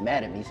actually gets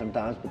mad at me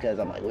sometimes because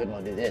I'm like, we're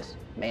gonna do this,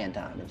 man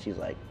time. And she's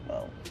like,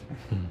 well,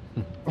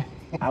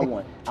 I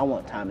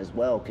want time as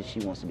well because she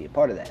wants to be a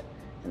part of that.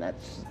 And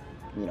that's,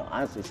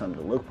 honestly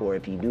something to look for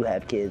if you do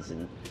have kids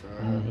and,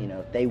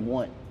 if they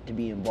want to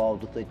be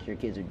involved with what your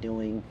kids are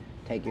doing,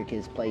 take your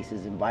kids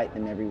places, invite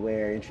them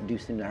everywhere,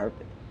 introduce them to her.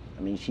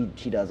 I mean,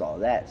 she does all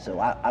that. So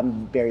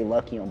I'm very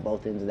lucky on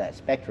both ends of that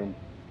spectrum.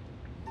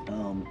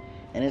 And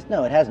it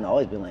hasn't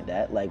always been like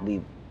that. Like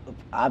we've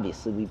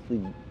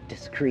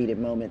disagreed at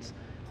moments.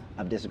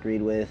 I've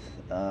disagreed with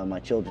my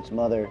children's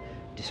mother,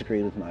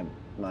 disagreed with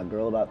my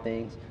girl about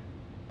things,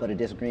 but a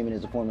disagreement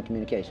is a form of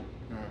communication.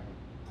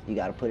 You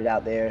got to put it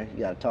out there, you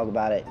got to talk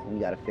about it, and you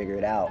got to figure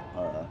it out.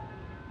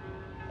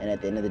 And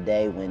at the end of the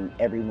day, when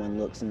everyone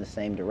looks in the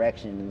same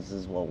direction, this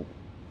is, well,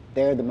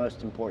 they're the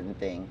most important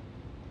thing.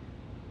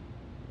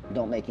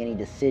 Don't make any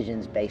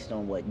decisions based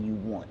on what you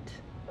want.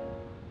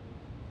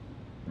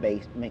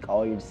 Make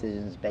all your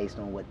decisions based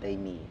on what they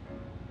need,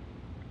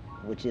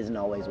 which isn't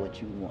always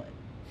what you want.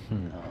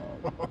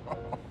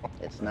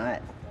 It's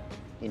not.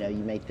 You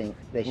may think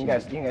they should.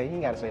 You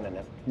ain't gotta say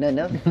nothing. No. You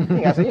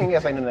ain't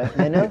gotta say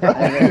nothing. No.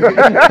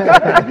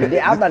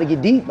 I'm about to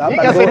get deep. I'm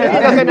about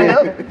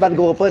to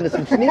go up under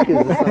some sneakers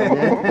or something,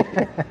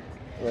 man.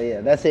 Well,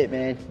 yeah, that's it,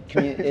 man.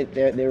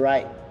 They're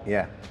right.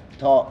 Yeah.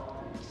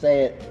 Talk,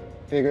 say it,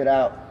 figure it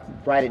out,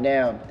 write it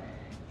down.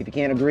 If you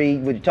can't agree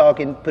when you're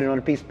talking, put it on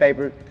a piece of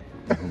paper.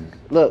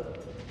 Look,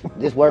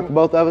 this worked for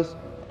both of us.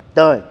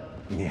 Done.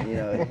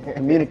 Yeah.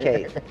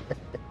 Communicate.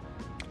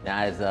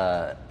 Now, as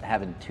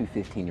having 2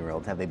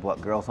 15-year-olds, have they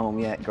brought girls home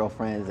yet?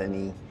 Girlfriends?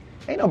 Any?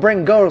 Ain't no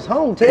bringing girls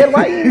home, Ted.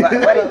 Why you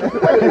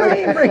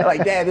bring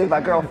Like, Dad, this is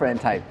my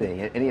girlfriend type thing.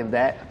 Any of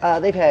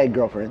that? They've had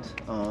girlfriends.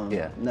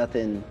 Yeah.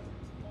 Nothing.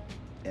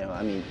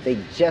 They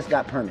just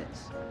got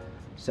permits,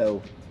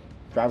 so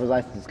driver's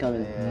license is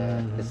coming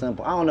at some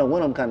point. I don't know.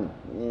 One of them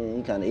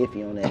kind of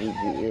iffy on that. I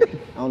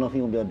don't know if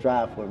he's gonna be able to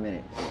drive for a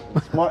minute.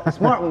 Smart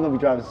one gonna be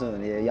driving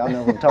soon. Yeah, y'all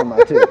know who I'm talking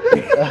about too.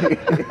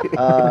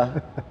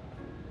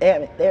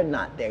 They're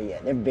not there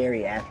yet. They're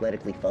very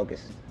athletically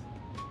focused.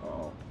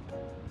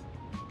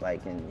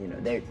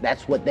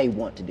 That's what they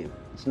want to do.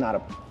 It's not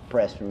a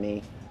press for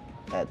me.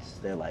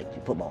 They're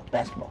like football,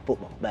 basketball.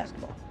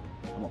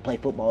 I'm gonna play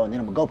football and then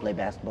I'm gonna go play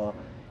basketball,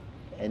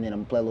 and then I'm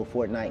gonna play a little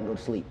Fortnite and go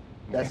to sleep.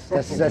 That's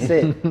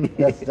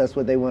it. That's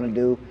what they want to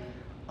do.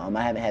 I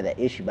haven't had that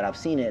issue, but I've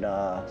seen it.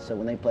 So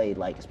when they played,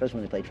 especially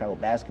when they play travel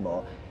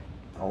basketball,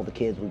 all the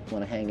kids would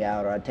want to hang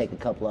out, or I'd take a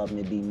couple of them.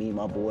 It'd be me,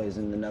 my boys,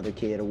 and another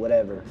kid, or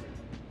whatever.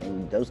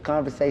 And those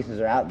conversations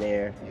are out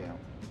there. Yeah.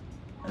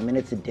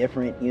 It's a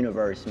different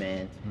universe,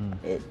 man.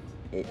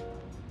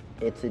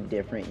 It's a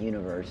different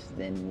universe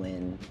than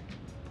when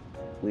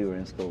we were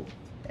in school.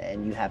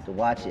 and you have to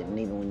watch it. And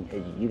even when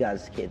as you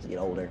guys kids get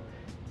older,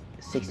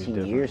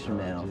 16 years from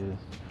now,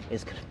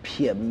 it's gonna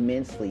be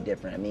immensely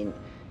different. I mean,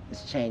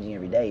 it's changing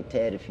every day.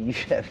 Ted, if you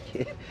have a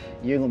kid,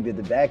 you're gonna be at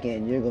the back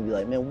end. You're gonna be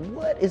like, man,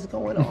 what is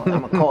going on?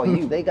 I'm gonna call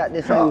you. They got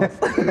this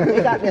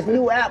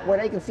new app where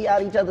they can see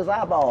out each other's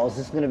eyeballs.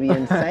 It's gonna be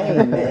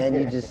insane, man.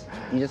 You just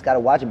gotta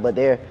watch it. But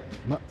they're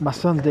my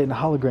son's dating a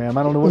hologram.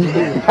 I don't know what to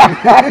do.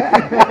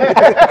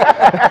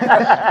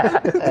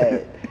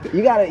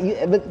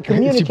 hey, but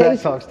communication. She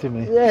back talks to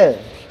me. Yeah.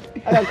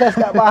 I got cussed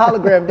out by a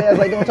hologram. Dad's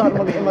like, don't talk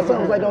to my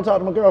son was like, don't talk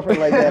to my girlfriend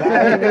like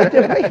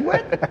that. Wait,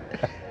 what?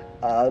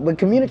 But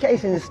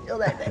communication is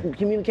still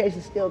communication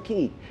is still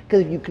key.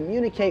 Because if you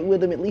communicate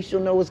with them, at least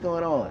you'll know what's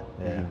going on.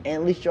 Yeah. And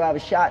at least you'll have a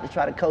shot to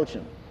try to coach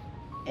them.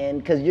 And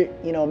because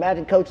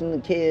imagine coaching the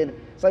kid.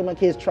 It's like my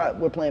kids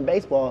we're playing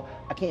baseball.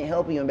 I can't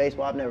help you in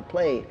baseball. I've never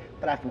played,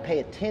 but I can pay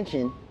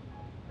attention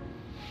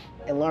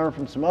and learn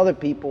from some other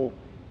people,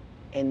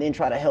 and then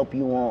try to help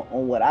you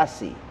on what I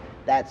see.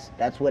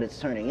 That's what it's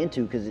turning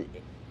into. Because,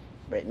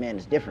 man,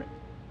 it's different.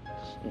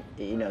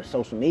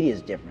 Social media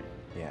is different.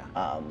 Yeah.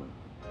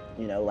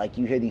 Like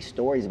you hear these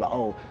stories about,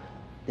 oh,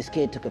 this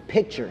kid took a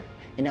picture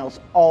and now it's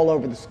all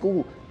over the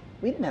school.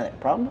 We didn't have that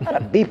problem. I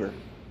had a beeper.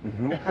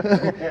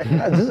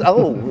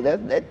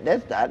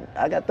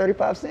 I got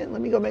 35 cents.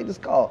 Let me go make this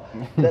call.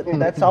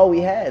 That's all we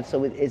had.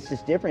 So it's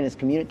just different. It's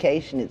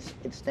communication. It's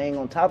staying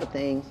on top of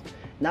things,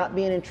 not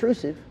being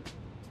intrusive,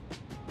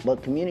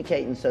 but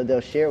communicating so they'll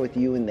share with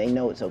you and they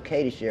know it's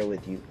okay to share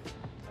with you.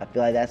 I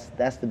feel like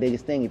that's the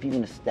biggest thing. If you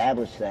can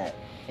establish that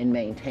and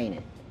maintain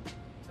it.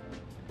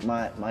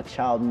 My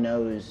child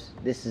knows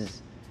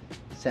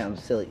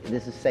sounds silly.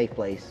 This is a safe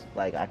place.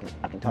 Like I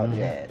can talk to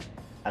Dad.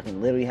 I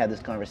can literally have this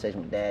conversation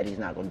with Dad. He's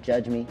not gonna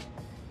judge me.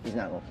 He's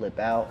not gonna flip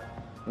out.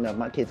 If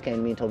my kids came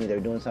to me and told me they were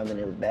doing something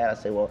that was bad, I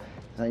say, well,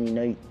 son,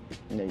 you're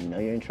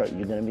in trouble.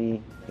 You're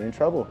in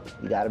trouble.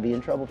 You got to be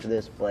in trouble for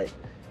this. But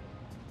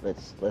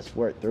let's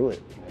work through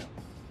it.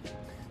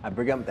 I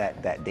bring up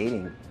that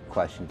dating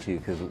question too,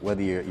 because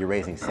whether you're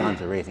raising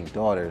sons or raising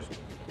daughters,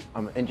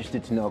 I'm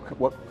interested to know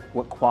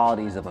what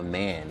qualities of a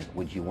man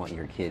would you want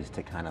your kids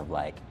to kind of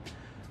like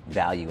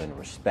value and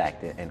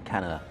respect, and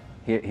kind of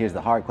here's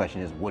the hard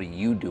question is, what are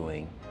you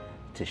doing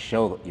to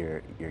show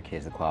your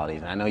kids the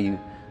qualities? And I know you.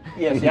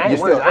 Yeah, see, I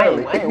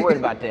ain't worried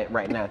about that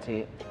right now,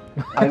 Ted.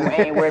 I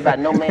ain't worried about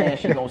no man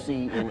she gonna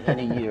see in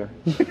a year.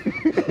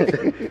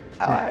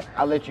 All right,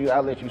 I'll let you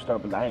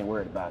start, but I ain't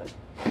worried about it.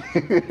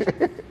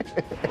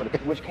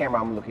 Which camera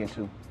I'm looking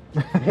to?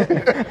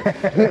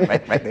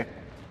 right there.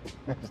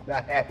 It's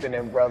not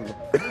happening, brother.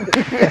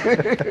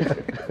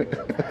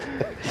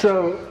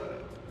 So,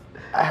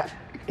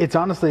 it's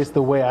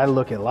the way I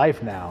look at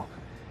life now.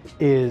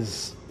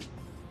 Is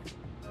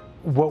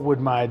what would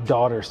my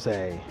daughter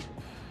say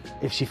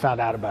if she found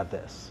out about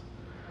this?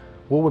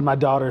 What would my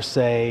daughter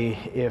say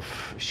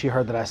if she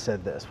heard that I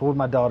said this? What would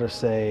my daughter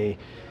say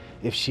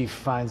if she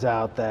finds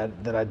out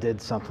that I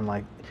did something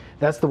like?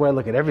 That's the way I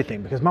look at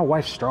everything, because my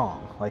wife's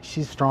strong. Like,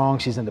 she's strong,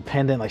 she's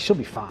independent, like she'll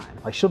be fine.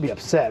 Like, she'll be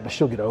upset, but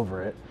she'll get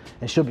over it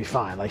and she'll be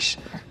fine. Like,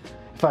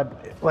 if I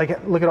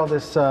look at all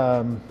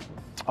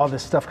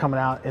this stuff coming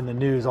out in the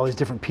news, all these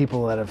different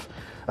people that have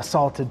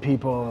assaulted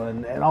people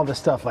and all this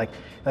stuff, like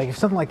if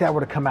something like that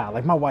were to come out,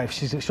 like my wife,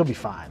 she'll be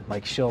fine.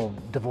 Like, she'll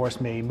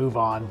divorce me, move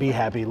on, be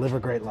happy, live a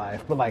great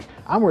life. But like,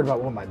 I'm worried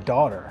about what my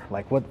daughter,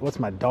 like what's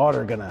my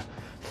daughter gonna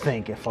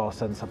think if all of a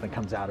sudden something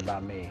comes out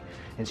about me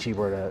and she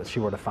were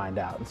to find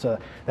out. And so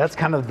that's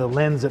kind of the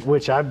lens at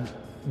which I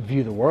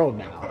view the world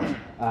now.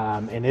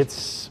 And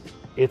it's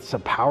a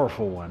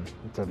powerful one.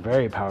 It's a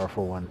very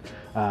powerful one,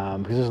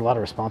 because there's a lot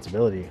of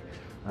responsibility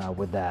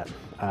with that.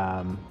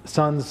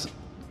 Sons,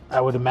 I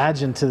would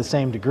imagine, to the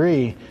same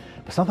degree,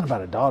 but something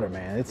about a daughter,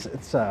 man.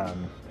 It's a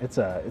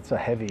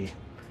heavy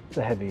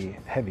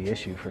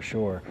issue for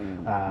sure.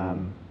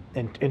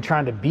 And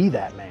trying to be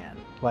that man,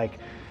 like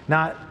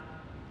not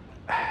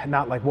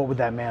like what would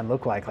that man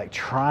look like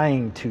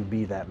trying to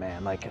be that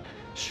man, like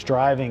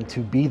striving to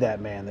be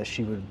that man that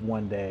she would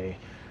one day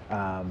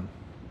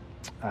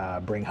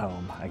bring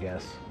home, I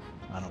guess.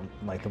 I don't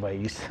like the way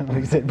you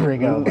said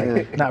bring home,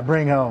 like not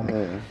bring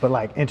home, but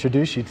like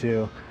introduce you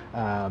to.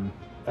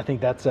 I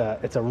think it's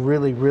a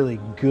really, really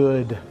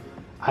good,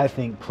 I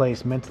think,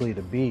 place mentally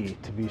to be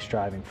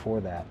striving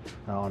for that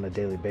on a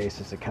daily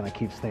basis. It kind of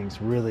keeps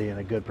things really in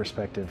a good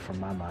perspective from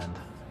my mind.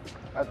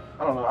 I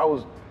don't know, I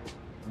was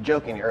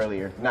joking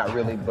earlier, not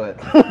really, but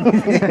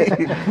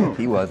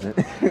He wasn't.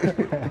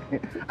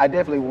 I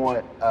definitely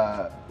want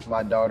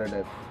my daughter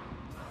to,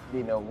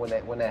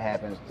 when that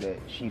happens, that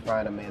she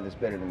find a man that's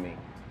better than me.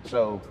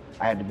 So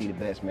I had to be the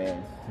best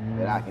man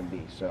that I can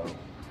be. So,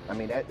 I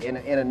mean, in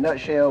a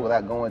nutshell,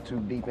 without going too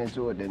deep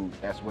into it, then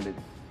that's what it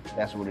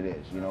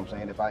is. You know what I'm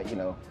saying? If I,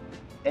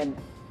 and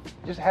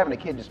just having a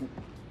kid just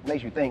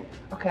makes you think,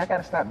 okay, I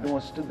gotta stop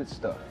doing stupid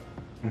stuff.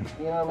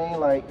 You know what I mean?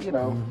 Like,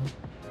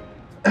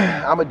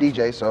 I'm a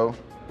DJ, so,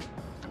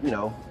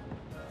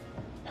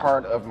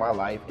 part of my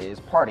life is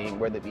partying,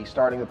 whether it be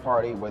starting a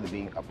party, whether it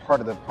be a part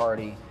of the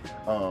party.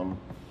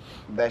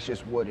 that's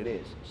just what it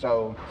is.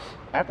 So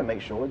I have to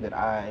make sure that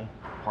I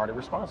party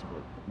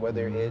responsibly,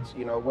 whether it's,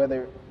 you know,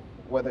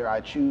 whether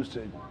I choose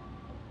to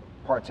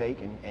partake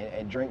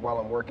and drink while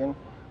I'm working,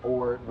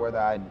 or whether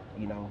I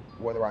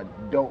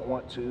don't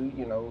want to,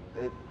 you know,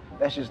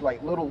 that's just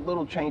like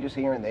little changes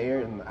here and there,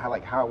 and how I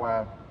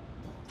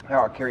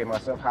carry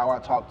myself, how I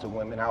talk to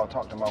women, how I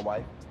talk to my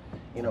wife.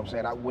 You know what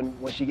I'm saying?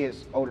 When she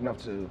gets old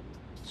enough to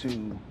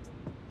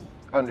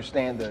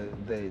understand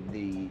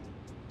the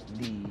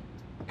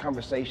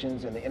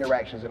conversations and the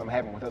interactions that I'm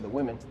having with other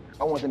women,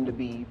 I want them to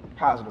be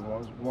positive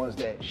ones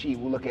that she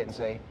will look at and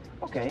say,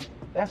 okay,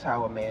 that's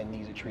how a man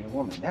needs to treat a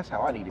woman. That's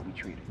how I need to be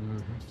treated.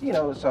 Mm-hmm. You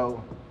know,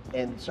 so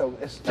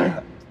it's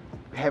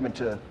having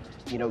to,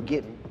 you know,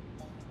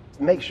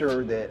 make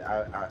sure that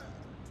I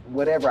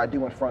whatever I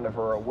do in front of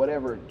her, or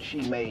whatever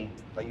she may,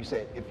 like you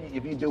said,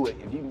 if you do it,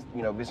 if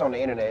it's on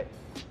the internet,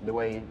 the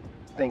way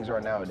things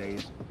are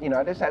nowadays, you know,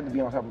 I just have to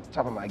be on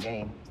top of my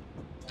game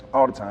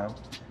all the time,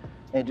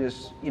 and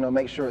just, you know,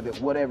 make sure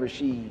that whatever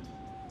she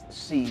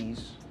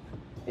sees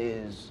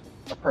is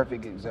a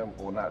perfect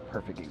example, well, not a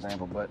perfect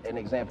example, but an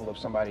example of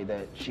somebody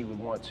that she would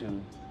want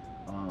to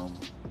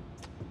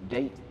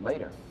date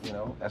later. You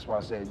know, that's why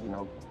I said, you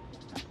know,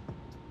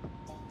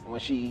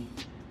 when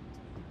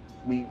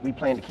we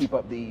plan to keep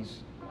up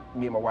these,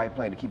 me and my wife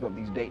plan to keep up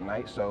these date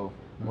nights, so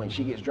when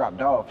she gets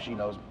dropped off, she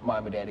knows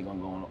mom and daddy gonna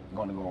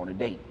go on a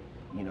date.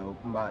 You know,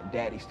 my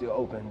daddy still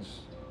opens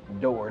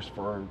doors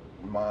for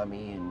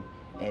mommy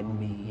and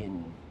me,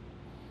 and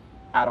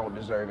I don't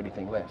deserve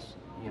anything less.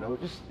 You know,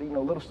 just, you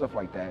know, little stuff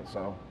like that.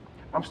 So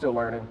I'm still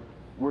learning.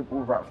 We're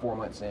about 4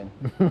 months in.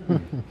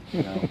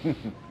 You know,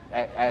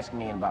 ask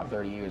me in about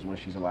 30 years when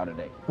she's allowed to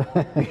date.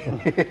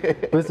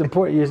 But it's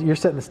important. You're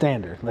setting the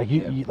standard. Like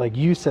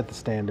you set the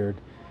standard,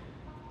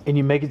 and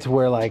you make it to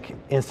where, like,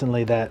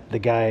 instantly that the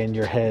guy in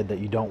your head that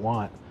you don't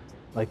want,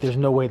 like, there's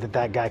no way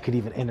that guy could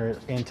even enter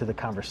into the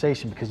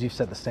conversation, because you've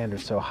set the standard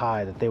so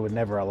high that they would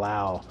never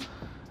allow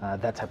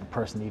that type of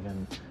person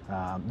even,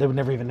 they would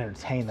never even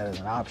entertain that as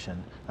an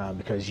option,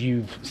 because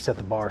you've set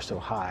the bar so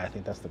high. I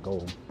think that's the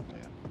goal.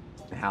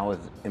 Yeah. How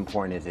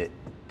important is it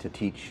to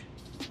teach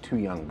 2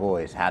 young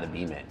boys how to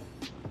be men?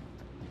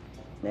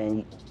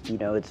 Man, you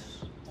know,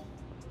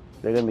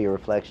 they're gonna be a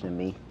reflection of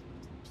me,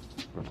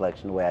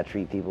 reflection of the way I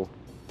treat people,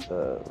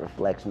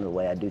 reflection of the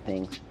way I do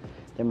things.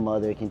 Their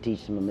mother can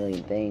teach them a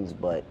million things,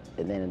 but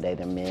at the end of the day,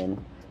 they're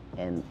men,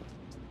 and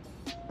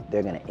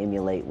they're gonna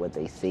emulate what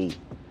they see.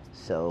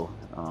 So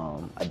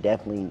I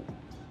definitely,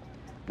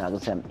 not gonna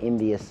say I'm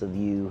envious of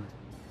you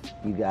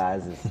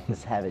guys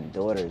as having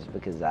daughters,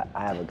 because I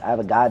have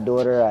a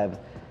goddaughter, I have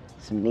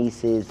some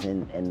nieces,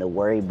 and the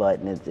worry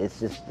button,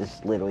 it's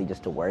literally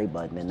just a worry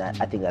button, and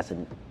I think that's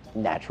a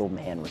natural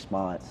man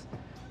response,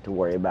 to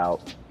worry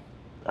about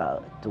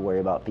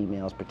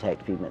females,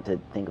 protect females, to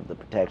think of the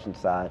protection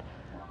side.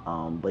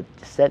 But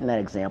setting that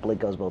example, it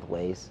goes both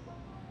ways.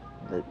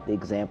 The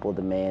example of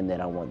the man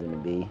that I want them to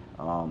be.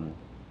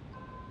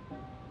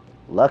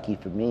 Lucky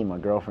for me, my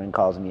girlfriend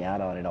calls me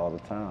out on it all the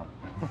time.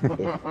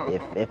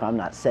 if I'm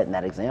not setting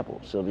that example,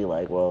 she'll be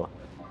like, well,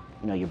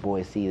 you know, your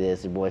boys see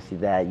this, your boys see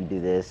that, you do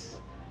this,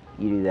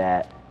 you do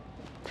that.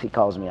 She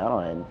calls me out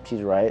on it, and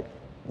she's right.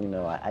 You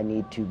know, I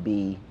need to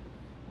be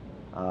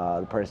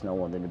the person I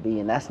want them to be,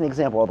 and that's an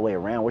example all the way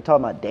around. We're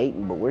talking about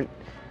dating, but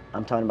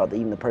I'm talking about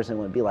even the person I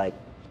want to be like.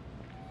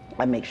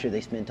 I make sure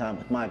they spend time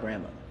with my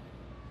grandmother.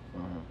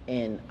 Mm-hmm.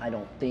 And I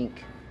don't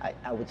think,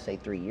 I would say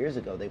 3 years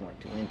ago, they weren't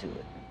too into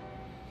it.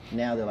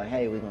 Now they're like,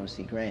 hey, we're going to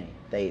see Granny.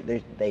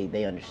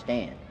 They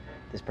understand.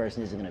 This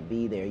person isn't going to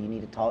be there. You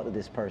need to talk to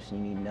this person.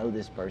 You need to know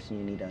this person.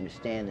 You need to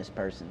understand this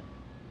person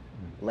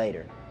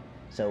later.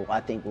 So I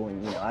think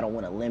I don't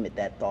want to limit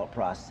that thought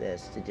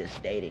process to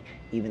just dating.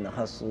 Even the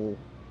hustle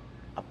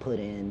I put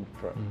in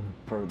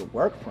for the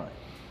work front,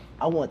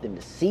 I want them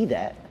to see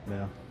that.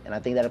 Yeah. And I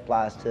think that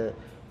applies to,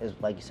 as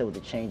like you said, with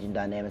the changing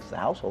dynamics of the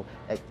household,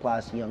 that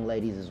applies to young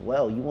ladies as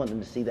well. You want them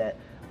to see that,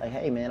 like,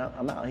 hey man,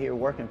 I'm out here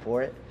working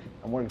for it.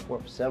 I'm working for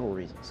it for several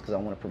reasons, because I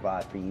want to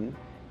provide for you,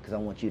 because I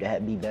want you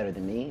to be better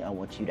than me. I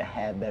want you to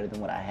have better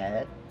than what I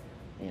had.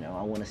 You know,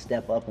 I want to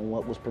step up on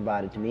what was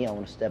provided to me. I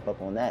want to step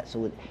up on that.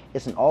 So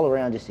it's an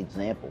all-around just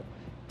example.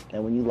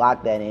 And when you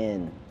lock that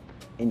in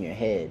your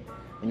head,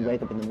 when you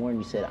wake up in the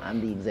morning, you said, I'm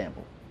the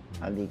example.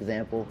 I'm the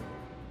example,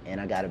 and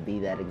I got to be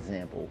that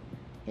example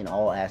in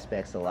all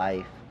aspects of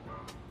life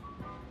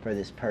for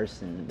this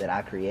person that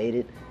I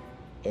created.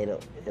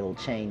 It'll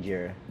change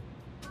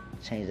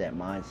that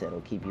mindset.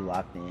 It'll keep you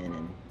locked in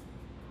and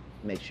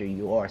make sure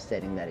you are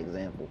setting that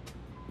example.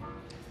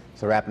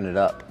 So wrapping it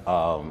up,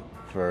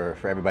 for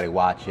everybody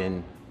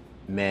watching,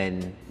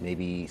 men,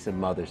 maybe some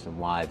mothers, some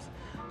wives,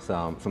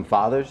 some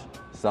fathers,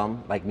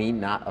 some like me,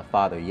 not a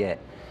father yet.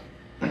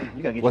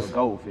 You gotta get you a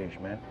goldfish,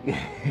 man.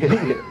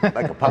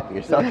 Like a puppy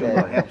or something.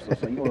 A hamster.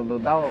 So you want a little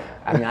dog?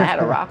 I mean, I had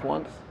a rock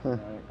once.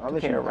 I'll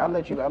let you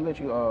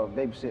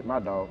babysit my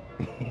dog.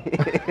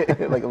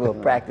 Like a little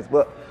practice.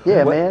 But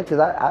man, because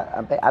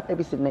I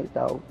babysit Nate's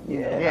dog.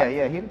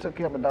 Yeah. He took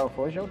care of the dog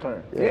for. It's your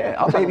turn. Yeah,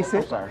 I'll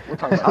babysit. I'm sorry. We're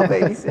talking about. I'll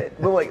babysit.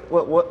 But like,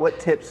 what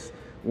tips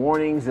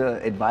warnings,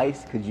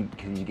 advice could you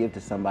give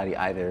to somebody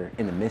either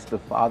in the midst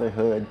of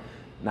fatherhood,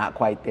 not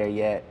quite there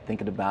yet,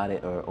 thinking about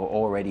it, or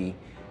already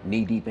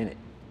knee deep in it?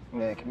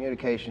 Man,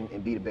 communication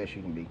and be the best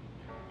you can be.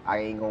 I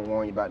ain't gonna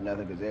warn you about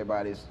nothing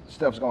because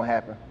stuff's gonna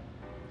happen.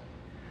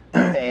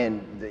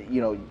 And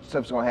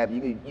stuff's gonna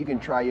happen. You can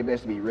try your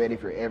best to be ready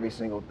for every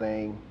single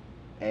thing,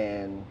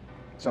 and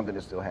something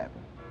will still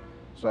happen.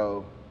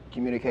 So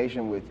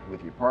communication with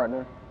your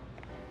partner,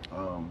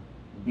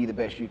 be the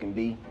best you can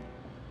be,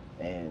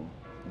 and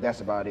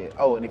that's about it.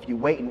 Oh, and if you're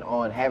waiting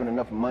on having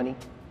enough money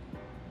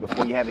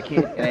before you have a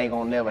kid, you ain't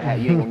gonna never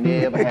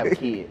have a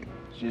kid.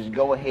 Just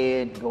go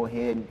ahead. If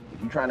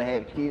you're trying to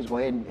have kids, go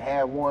ahead and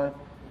have one,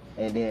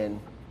 and then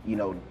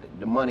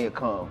the money will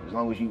come as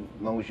long as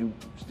you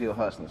still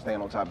hustling,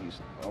 staying on top of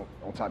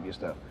your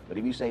stuff. But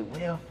if you say,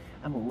 well,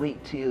 I'm gonna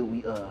wait till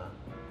we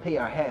pay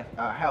our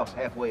house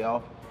halfway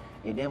off,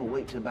 and then we'll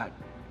wait till about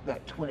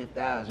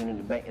 20,000 in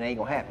the bank, it ain't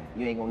gonna happen.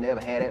 You ain't gonna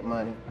never have that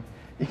money.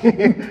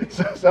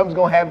 Something's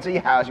gonna happen to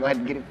your house. You gonna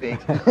have to get it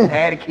fixed.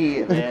 Have a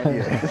kid, man.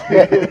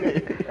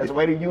 That's the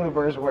way the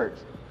universe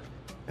works.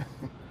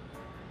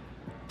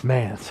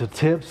 Man, so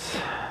tips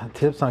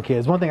on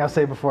kids. One thing I'll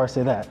say before I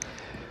say that,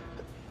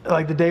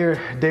 like the day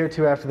or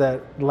two after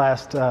that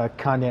last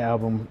Kanye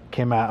album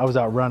came out, I was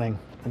out running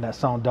and that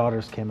song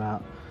Daughters came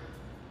out,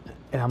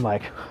 and I'm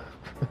like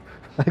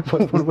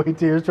put away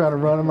tears trying to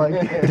run. I'm like,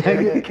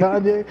 dang it,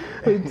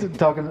 Kanye.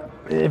 Talking,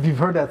 if you've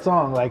heard that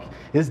song, like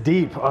it's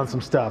deep on some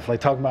stuff,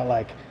 like talking about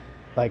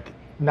like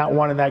not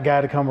wanting that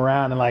guy to come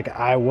around, and like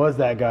I was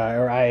that guy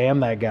or I am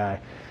that guy.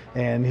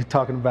 And he's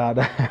talking about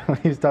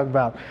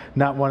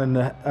not wanting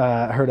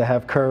her to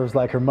have curves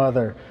like her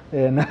mother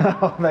and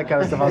all that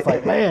kind of stuff. I was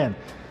like, man,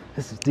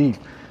 this is deep.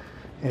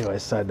 Anyway,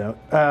 side note.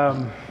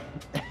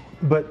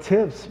 But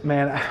tips,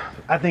 man,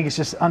 I think it's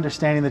just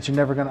understanding that you're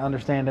never going to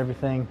understand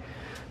everything,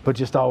 but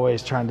just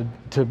always trying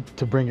to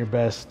bring your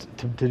best,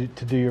 to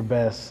do your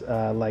best,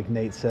 like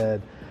Nate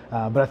said.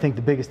 But I think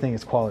the biggest thing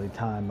is quality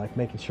time, like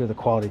making sure the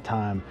quality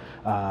time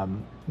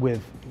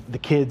with the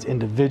kids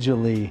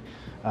individually,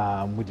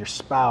 with your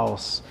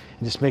spouse,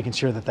 and just making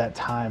sure that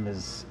time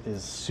is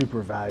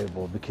super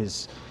valuable,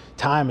 because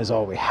time is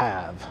all we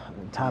have.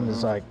 Time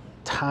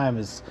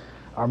is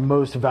our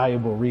most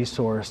valuable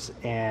resource,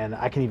 and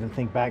I can even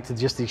think back to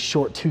just these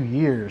short 2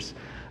 years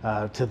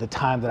to the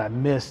time that I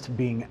missed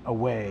being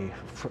away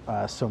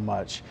so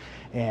much,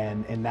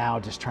 and now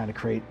just trying to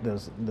create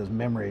those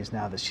memories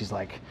now that she's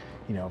like,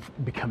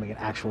 becoming an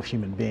actual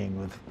human being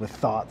with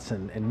thoughts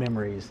and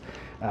memories,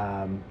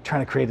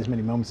 trying to create as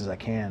many moments as I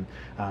can.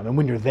 And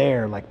when you're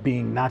there, like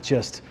being not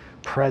just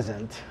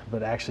present,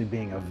 but actually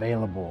being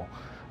available.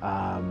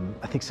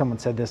 I think someone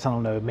said this, I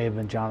don't know, it may have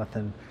been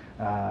Jonathan,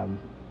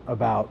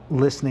 about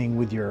listening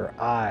with your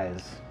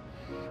eyes,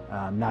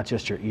 not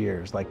just your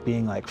ears, like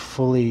being like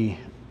fully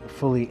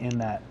in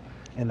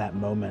that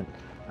moment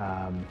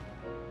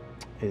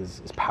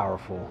is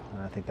powerful.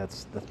 And I think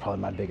that's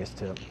probably my biggest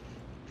tip.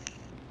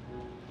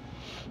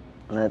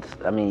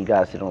 You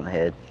guys hit on the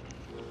head.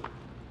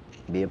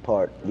 Be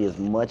as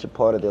much a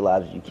part of their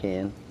lives as you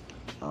can.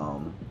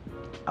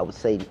 I would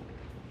say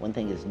one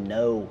thing is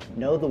know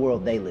the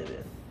world they live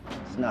in.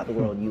 It's not the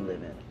world you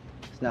live in.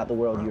 It's not the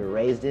world you were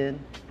raised in.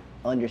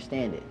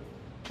 Understand it.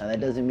 Now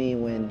that doesn't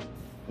mean when,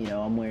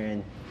 I'm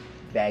wearing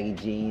baggy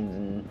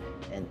jeans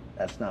and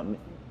that's not me,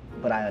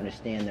 but I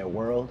understand their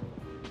world,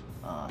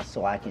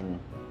 so I can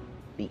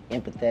be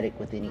empathetic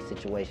with any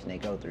situation they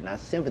go through. Not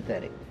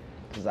sympathetic,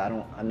 because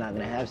I'm not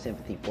gonna have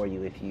sympathy for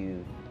you if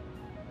you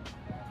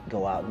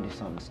go out and do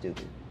something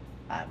stupid.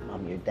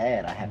 I'm your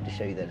dad, I have to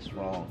show you that it's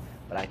wrong,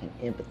 but I can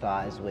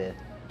empathize with,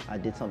 I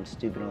did something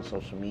stupid on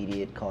social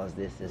media, it caused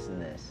this, this,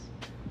 and this.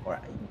 Or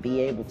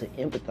be able to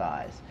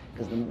empathize,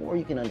 because the more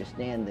you can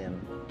understand them,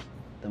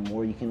 the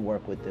more you can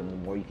work with them, the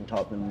more you can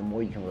talk to them, the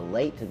more you can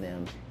relate to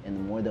them, and the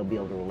more they'll be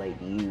able to relate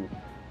to you,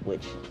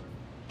 which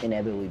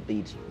inevitably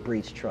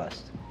breeds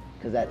trust.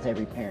 Because that's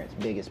every parent's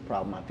biggest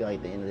problem. I feel like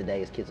at the end of the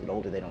day, as kids get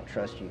older, they don't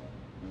trust you.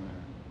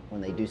 When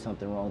they do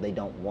something wrong, they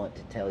don't want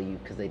to tell you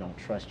because they don't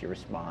trust your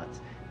response.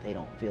 They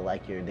don't feel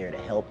like you're there to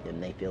help them.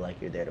 They feel like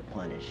you're there to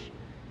punish.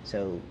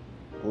 So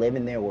live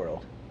in their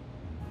world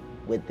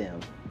with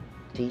them.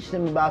 Teach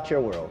them about your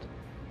world.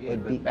 Yeah,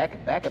 but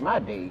back in my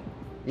day,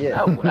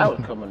 yeah, that was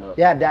coming up.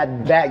 Yeah,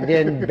 that back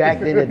then the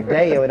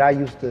day when I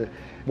used to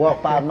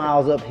walk 5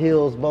 miles up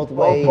hills both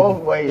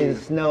ways in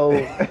snow.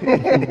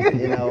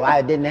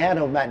 I didn't have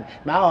no my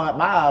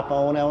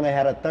iPhone. I only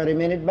had a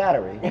 30-minute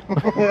battery.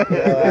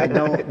 I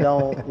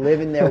don't live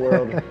in their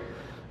world.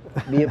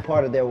 Be a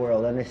part of their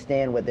world.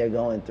 Understand what they're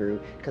going through.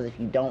 Because if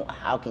you don't,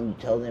 how can you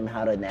tell them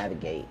how to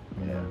navigate?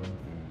 Yeah.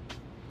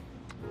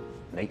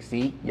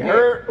 You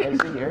heard?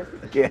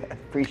 Yeah,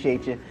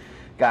 appreciate you.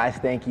 Guys,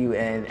 thank you.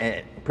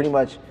 And pretty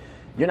much,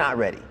 you're not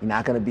ready. You're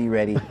not going to be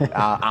ready.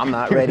 I'm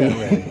not ready.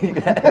 You're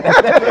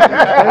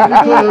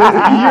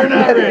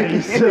not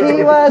ready. So.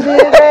 He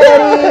wasn't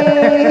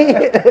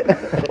ready.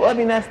 I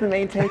mean, that's the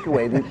main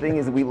takeaway. The thing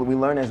is, we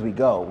learn as we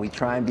go. We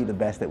try and be the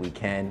best that we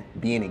can,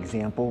 be an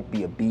example,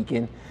 be a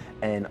beacon,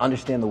 and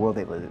understand the world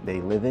they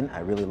live in.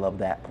 I really love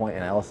that point,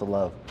 and I also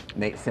love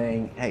Nate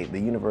saying, hey, the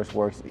universe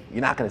works.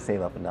 You're not going to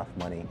save up enough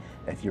money.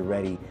 If you're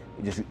ready,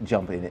 just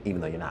jump in, even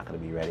though you're not going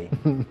to be ready.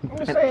 I'm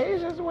just saying,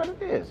 it's just what it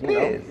is.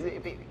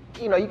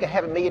 You know, you can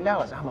have $1 million.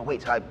 I'm going to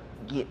wait till I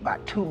get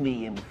about 2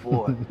 million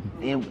before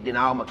then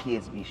all my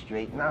kids be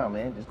straight. No,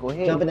 man, just go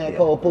ahead. Jump in that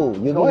cold pool.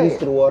 You'll get used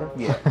to the water.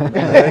 Yeah.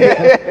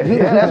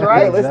 Yeah, that's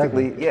right.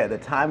 Realistically, yeah, the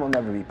time will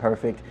never be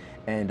perfect.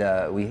 And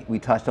we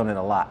touched on it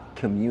a lot.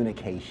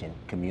 Communication.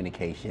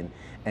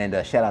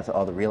 And shout out to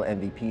all the real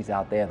MVPs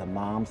out there, the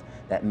moms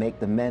that make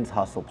the men's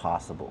hustle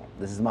possible.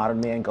 This is Modern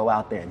Man. Go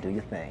out there and do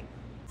your thing.